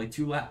race that's only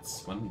 2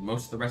 laps, when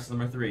most of the rest of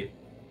them are 3.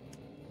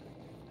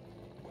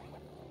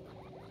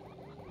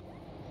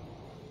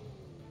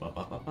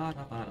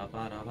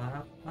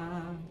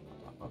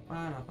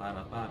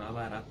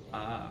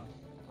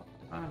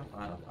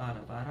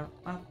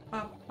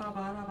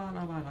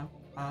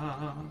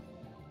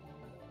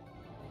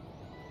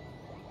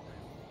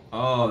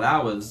 Oh,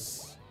 that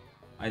was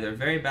either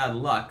very bad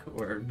luck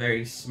or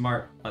very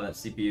smart by that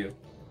CPU.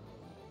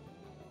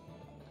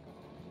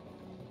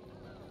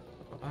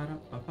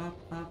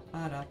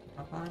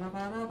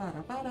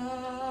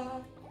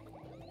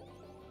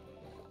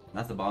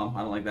 That's a bomb.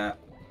 I don't like that.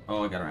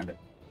 Oh, I got around it.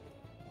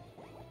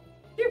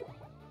 Phew.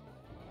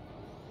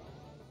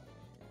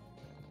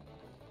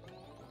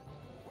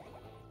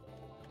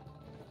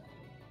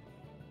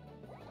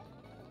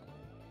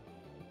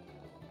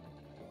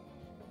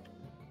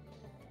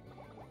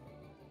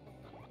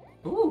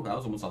 Ooh, that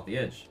was almost off the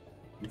edge.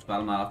 I'm just glad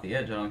I'm not off the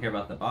edge. I don't care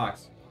about the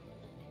box.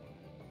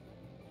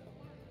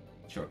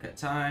 Shortcut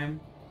time.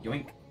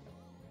 Yoink.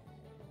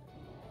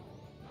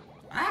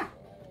 Ah!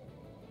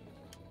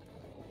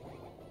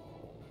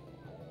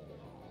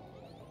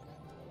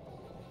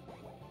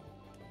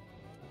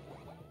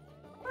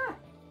 Ah!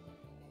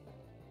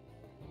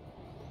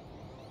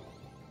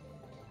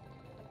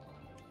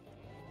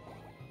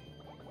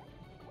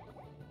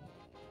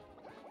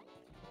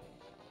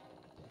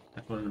 I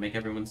just wanted to make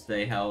everyone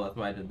stay hell, that's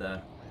why I did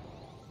that.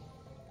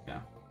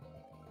 Yeah.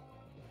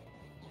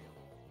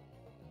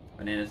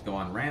 Bananas go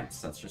on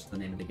ramps, that's just the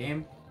name of the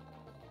game.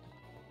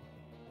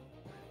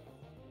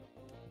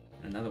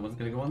 And another one's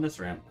gonna go on this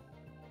ramp.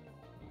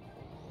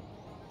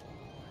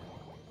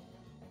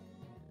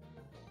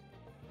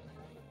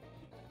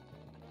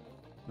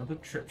 Another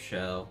trip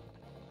shell.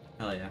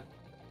 Hell yeah.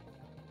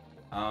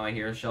 Oh, I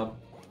hear a shell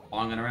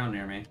bonging around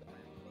near me.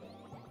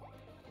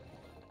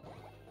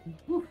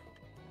 Whew.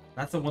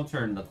 That's a one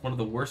turn. That's one of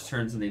the worst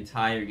turns in the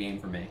entire game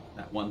for me.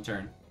 That one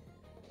turn.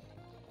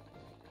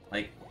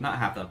 Like, not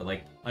half that, but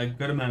like a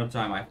good amount of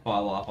time I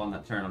fall off on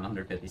that turn on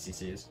 150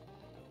 cc's.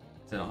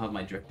 So I don't have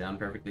my drift down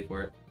perfectly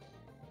for it.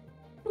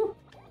 Whew.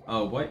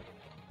 Oh boy.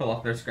 Fell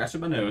off there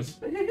scratching my nose.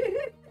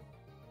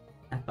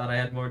 I thought I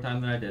had more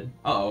time than I did.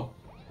 Uh-oh.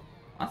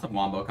 That's a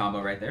wombo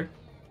combo right there.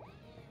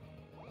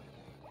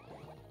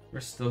 We're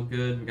still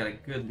good. We got a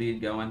good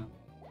lead going.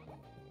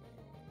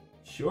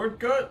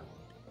 Shortcut!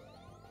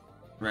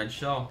 Red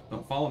shell.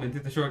 Don't follow me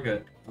through the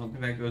shortcut. I don't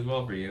think that goes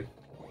well for you.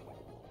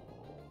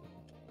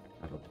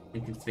 Have an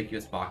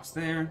inconspicuous box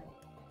there.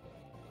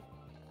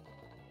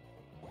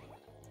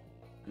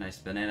 A nice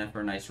banana for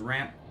a nice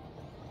ramp.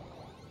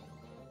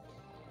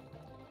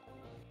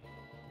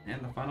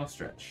 And the final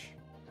stretch.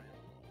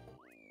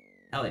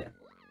 Hell yeah.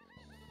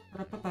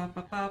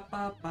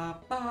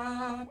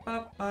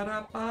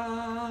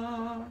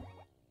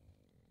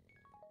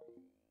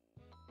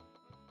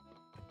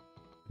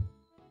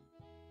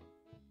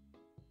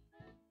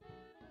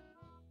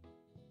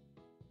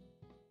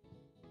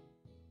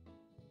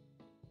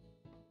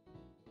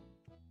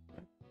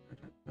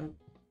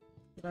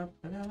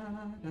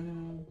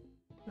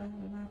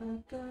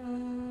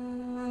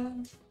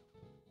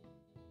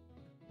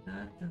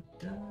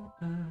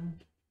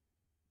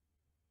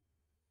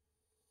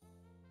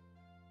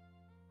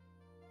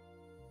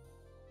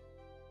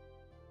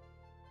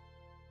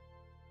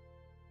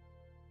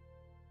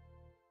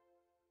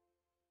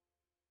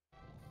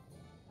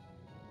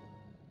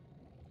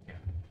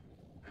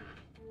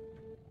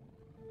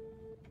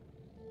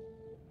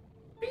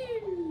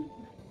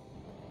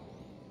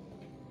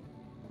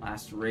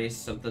 Last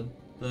race of the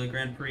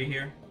Grand Prix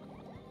here.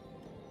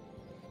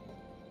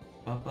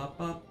 Ba ba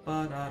ba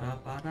ba da da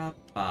ba da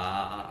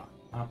ba.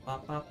 Ba ba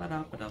ba ba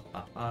da ba da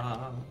ba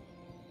ba.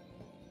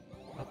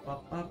 Ba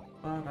ba ba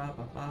ba da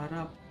ba ba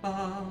da ba.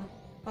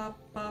 Ba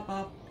ba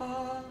ba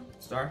ba.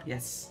 Star,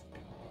 yes.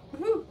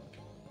 Woohoo!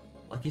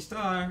 Lucky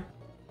star.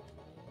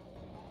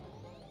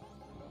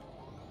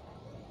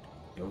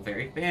 Go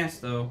very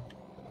fast though.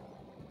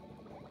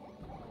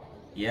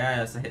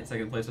 Yes, I hit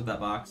second place with that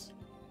box.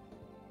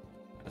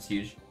 That's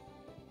huge.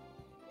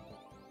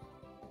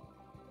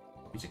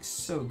 Music's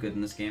so good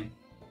in this game.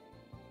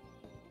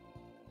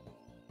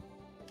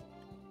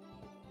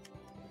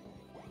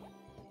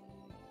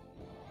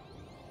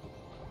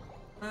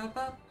 Bop,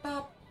 bop,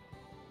 bop.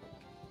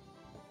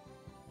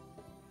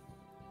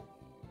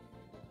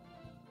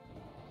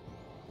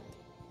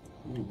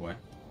 Ooh boy.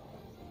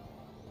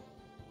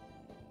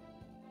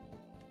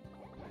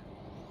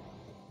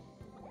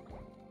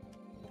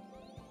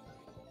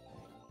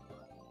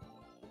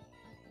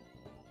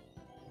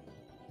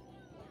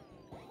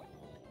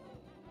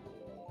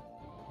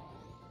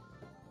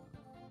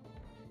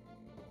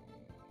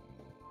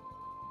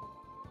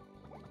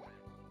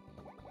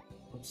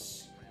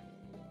 Oops.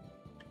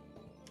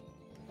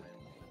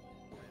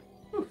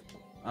 Whew.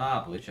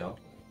 Ah, blue shell.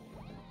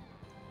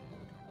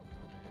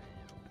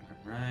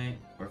 Alright,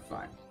 we're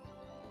fine.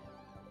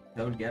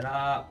 Toad, get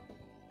up.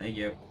 Thank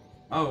you.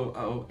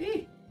 Oh,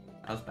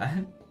 that was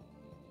bad.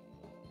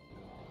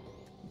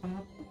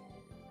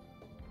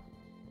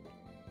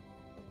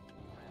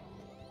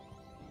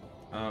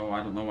 Oh,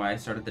 I don't know why I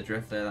started the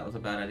drift there. That was a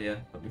bad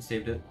idea, but we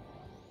saved it.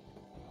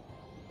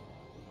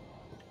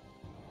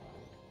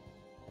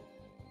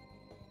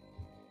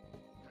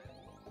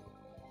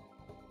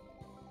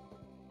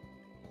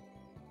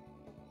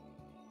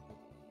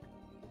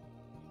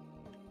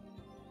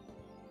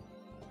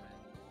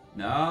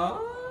 No.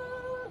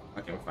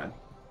 Okay, we're fine.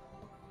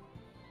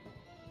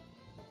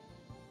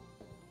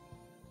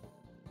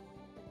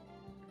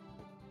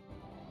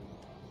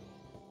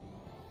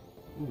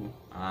 Ooh,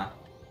 a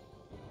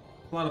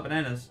lot of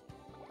bananas.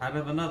 Out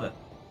of another.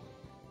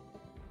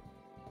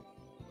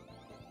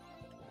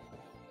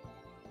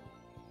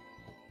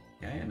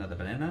 Okay, another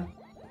banana.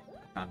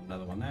 Found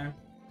another one there.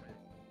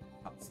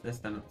 Pops this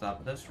down at the top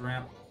of this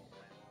ramp.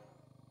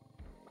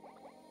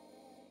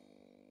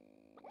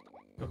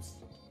 Oops.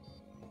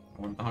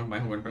 I wanted to honk my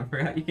horn, but I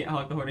forgot you can't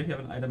honk the horn if you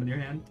have an item in your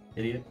hand.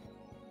 Idiot.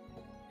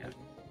 Yeah.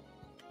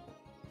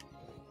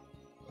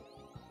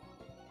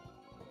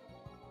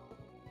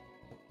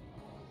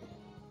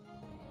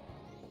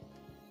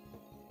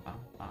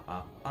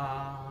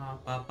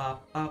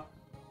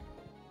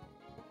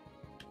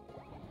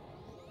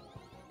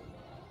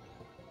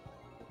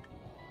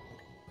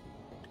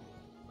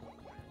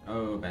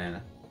 Oh,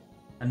 banana.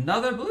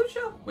 Another blue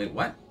shell? Wait,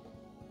 what?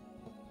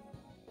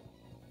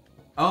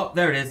 Oh,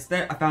 there it is.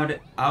 There, I found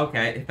it.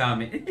 Okay, it found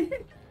me.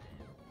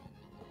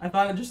 I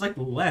thought it just, like,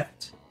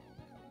 left.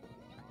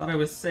 I thought I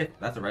was safe.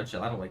 That's a red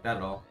shell. I don't like that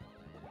at all.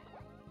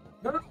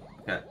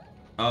 Okay.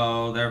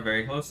 Oh, they're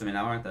very close to me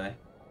now, aren't they?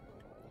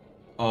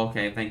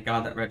 Okay, thank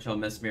God that red shell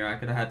missed me, or I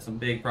could have had some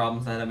big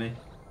problems ahead of me.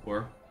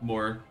 Or,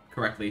 more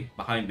correctly,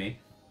 behind me.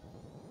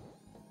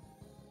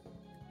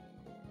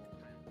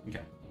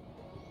 Okay.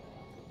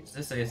 Use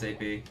this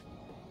ASAP,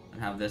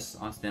 and have this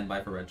on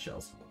standby for red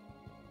shells.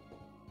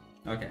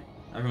 Okay.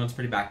 Everyone's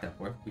pretty backed up.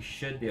 We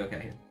should be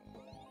okay here.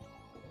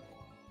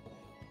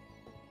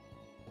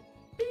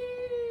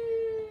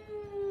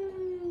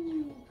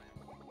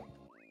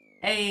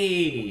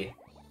 Hey!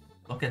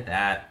 Look at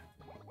that.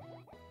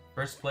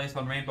 First place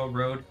on Rainbow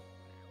Road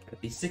at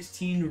the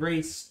 16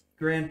 race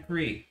Grand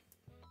Prix.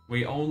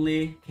 We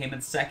only came in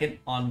second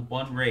on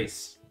one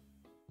race.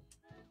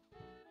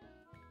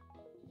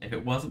 If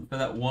it wasn't for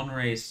that one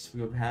race, we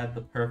would have had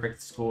the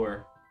perfect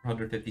score for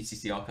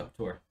 150cc All Cup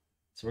Tour.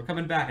 So we're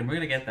coming back and we're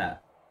gonna get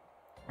that.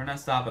 We're not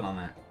stopping on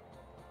that.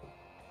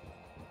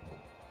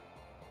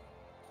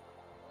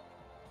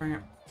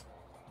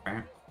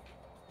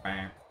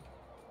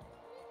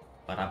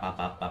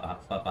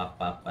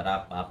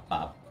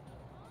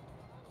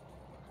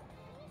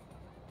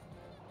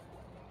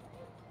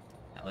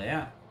 Hell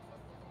yeah.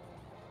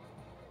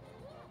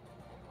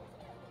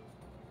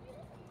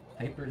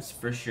 Hypers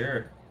for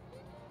sure.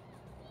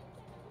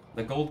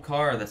 The gold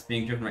car that's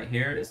being driven right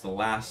here is the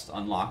last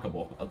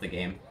unlockable of the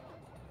game.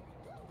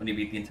 When you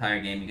beat the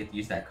entire game, you get to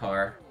use that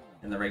car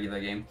in the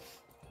regular game.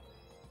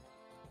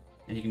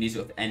 And you can use it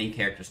with any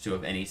characters too,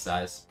 of any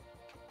size.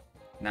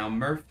 Now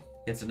Murph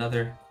gets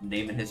another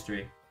name in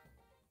history.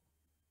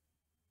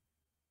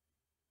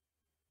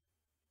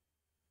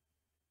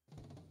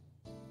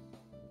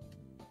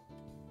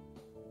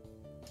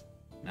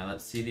 Now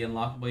let's see the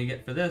unlockable you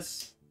get for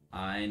this.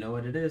 I know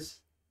what it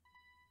is.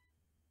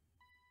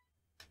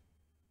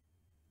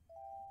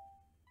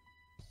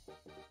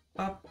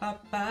 Ba, ba,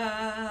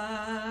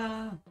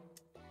 ba.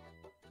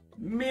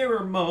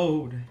 Mirror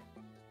mode.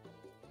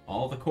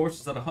 All the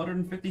courses at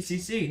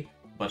 150cc,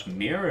 but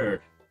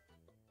mirrored.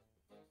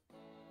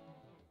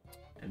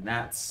 And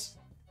that's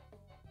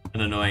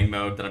an annoying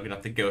mode that I'm gonna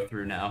have to go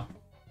through now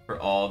for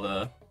all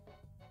the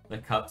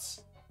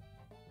cups.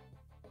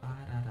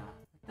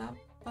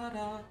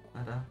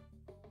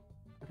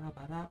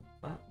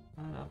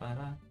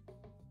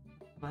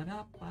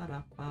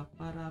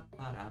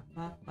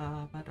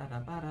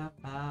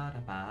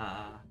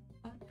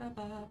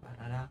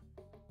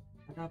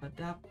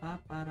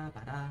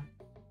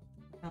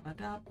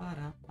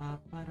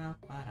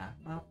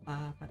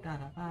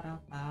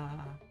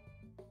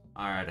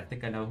 Alright, I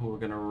think I know who we're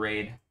gonna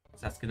raid. So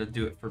that's gonna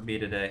do it for me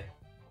today.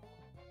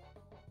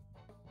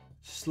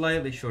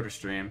 Slightly shorter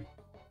stream,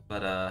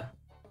 but I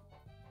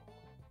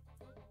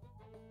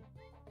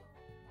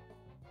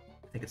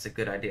think it's a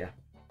good idea.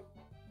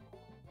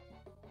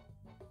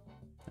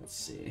 Let's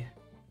see.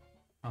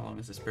 How long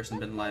has this person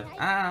been live?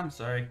 Ah, I'm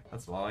sorry.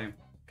 That's volume.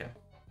 Okay.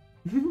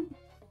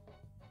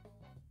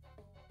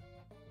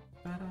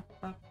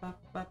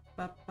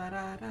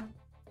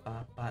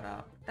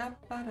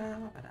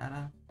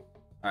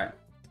 Alright,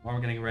 while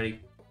we're getting ready,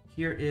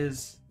 here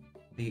is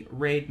the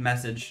raid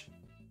message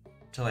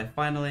till I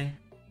finally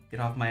get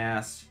off my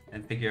ass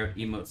and figure out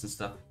emotes and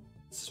stuff.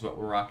 This is what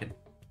we're rocking.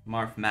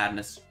 Marth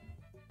Madness.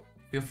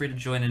 Feel free to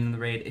join in the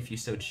raid if you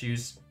so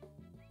choose.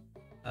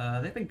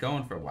 They've been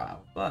going for a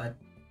while, but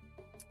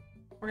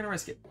we're gonna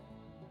risk it.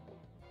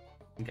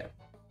 Okay.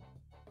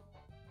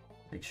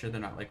 Make sure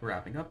they're not like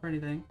wrapping up or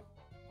anything.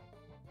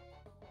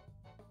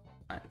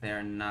 Alright, they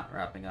are not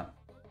wrapping up.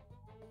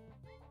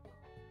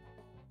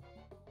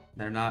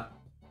 They're not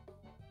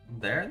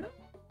there though?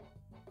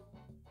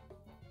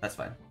 That's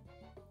fine.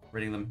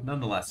 Rating them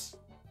nonetheless.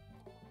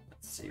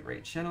 Let's see,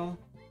 raid channel.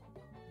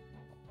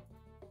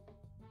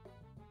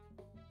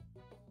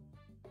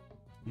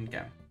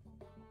 Okay.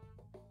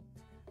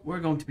 We're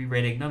going to be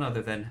rating none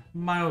other than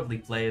Mildly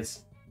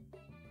Plays.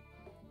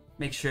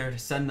 Make sure to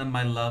send them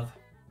my love.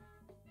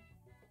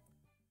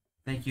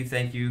 Thank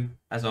you,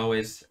 as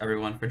always,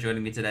 everyone, for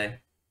joining me today.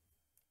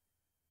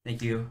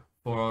 Thank you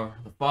for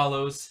the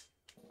follows,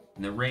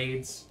 and the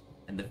raids,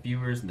 and the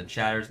viewers, and the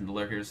chatters, and the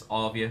lurkers.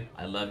 All of you,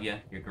 I love you.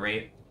 You're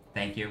great.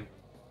 Thank you.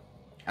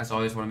 As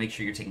always, want to make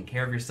sure you're taking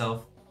care of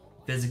yourself,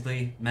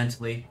 physically,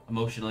 mentally,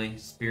 emotionally,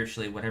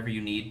 spiritually, whatever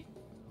you need.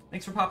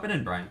 Thanks for popping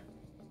in, Brian.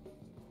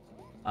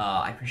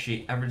 I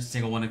appreciate every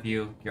single one of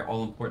you. You're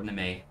all important to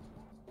me,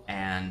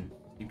 and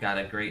you've got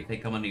a great thing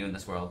coming to you in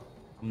this world.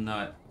 I know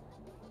it.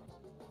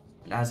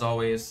 And as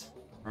always,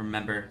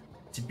 remember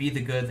to be the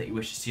good that you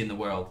wish to see in the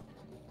world.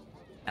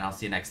 And I'll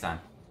see you next time.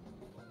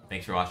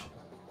 Thanks for watching.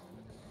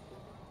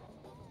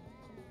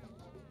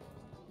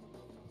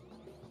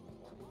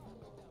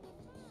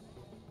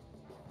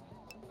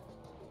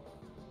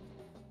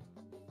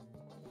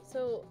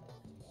 So,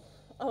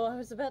 oh, I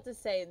was about to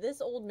say,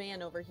 this old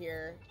man over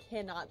here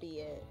cannot be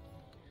it.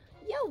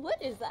 Yo, what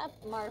is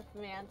up, Marth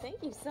man?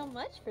 Thank you so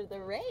much for the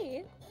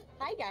raid.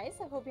 Hi guys,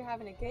 I hope you're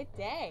having a good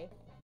day.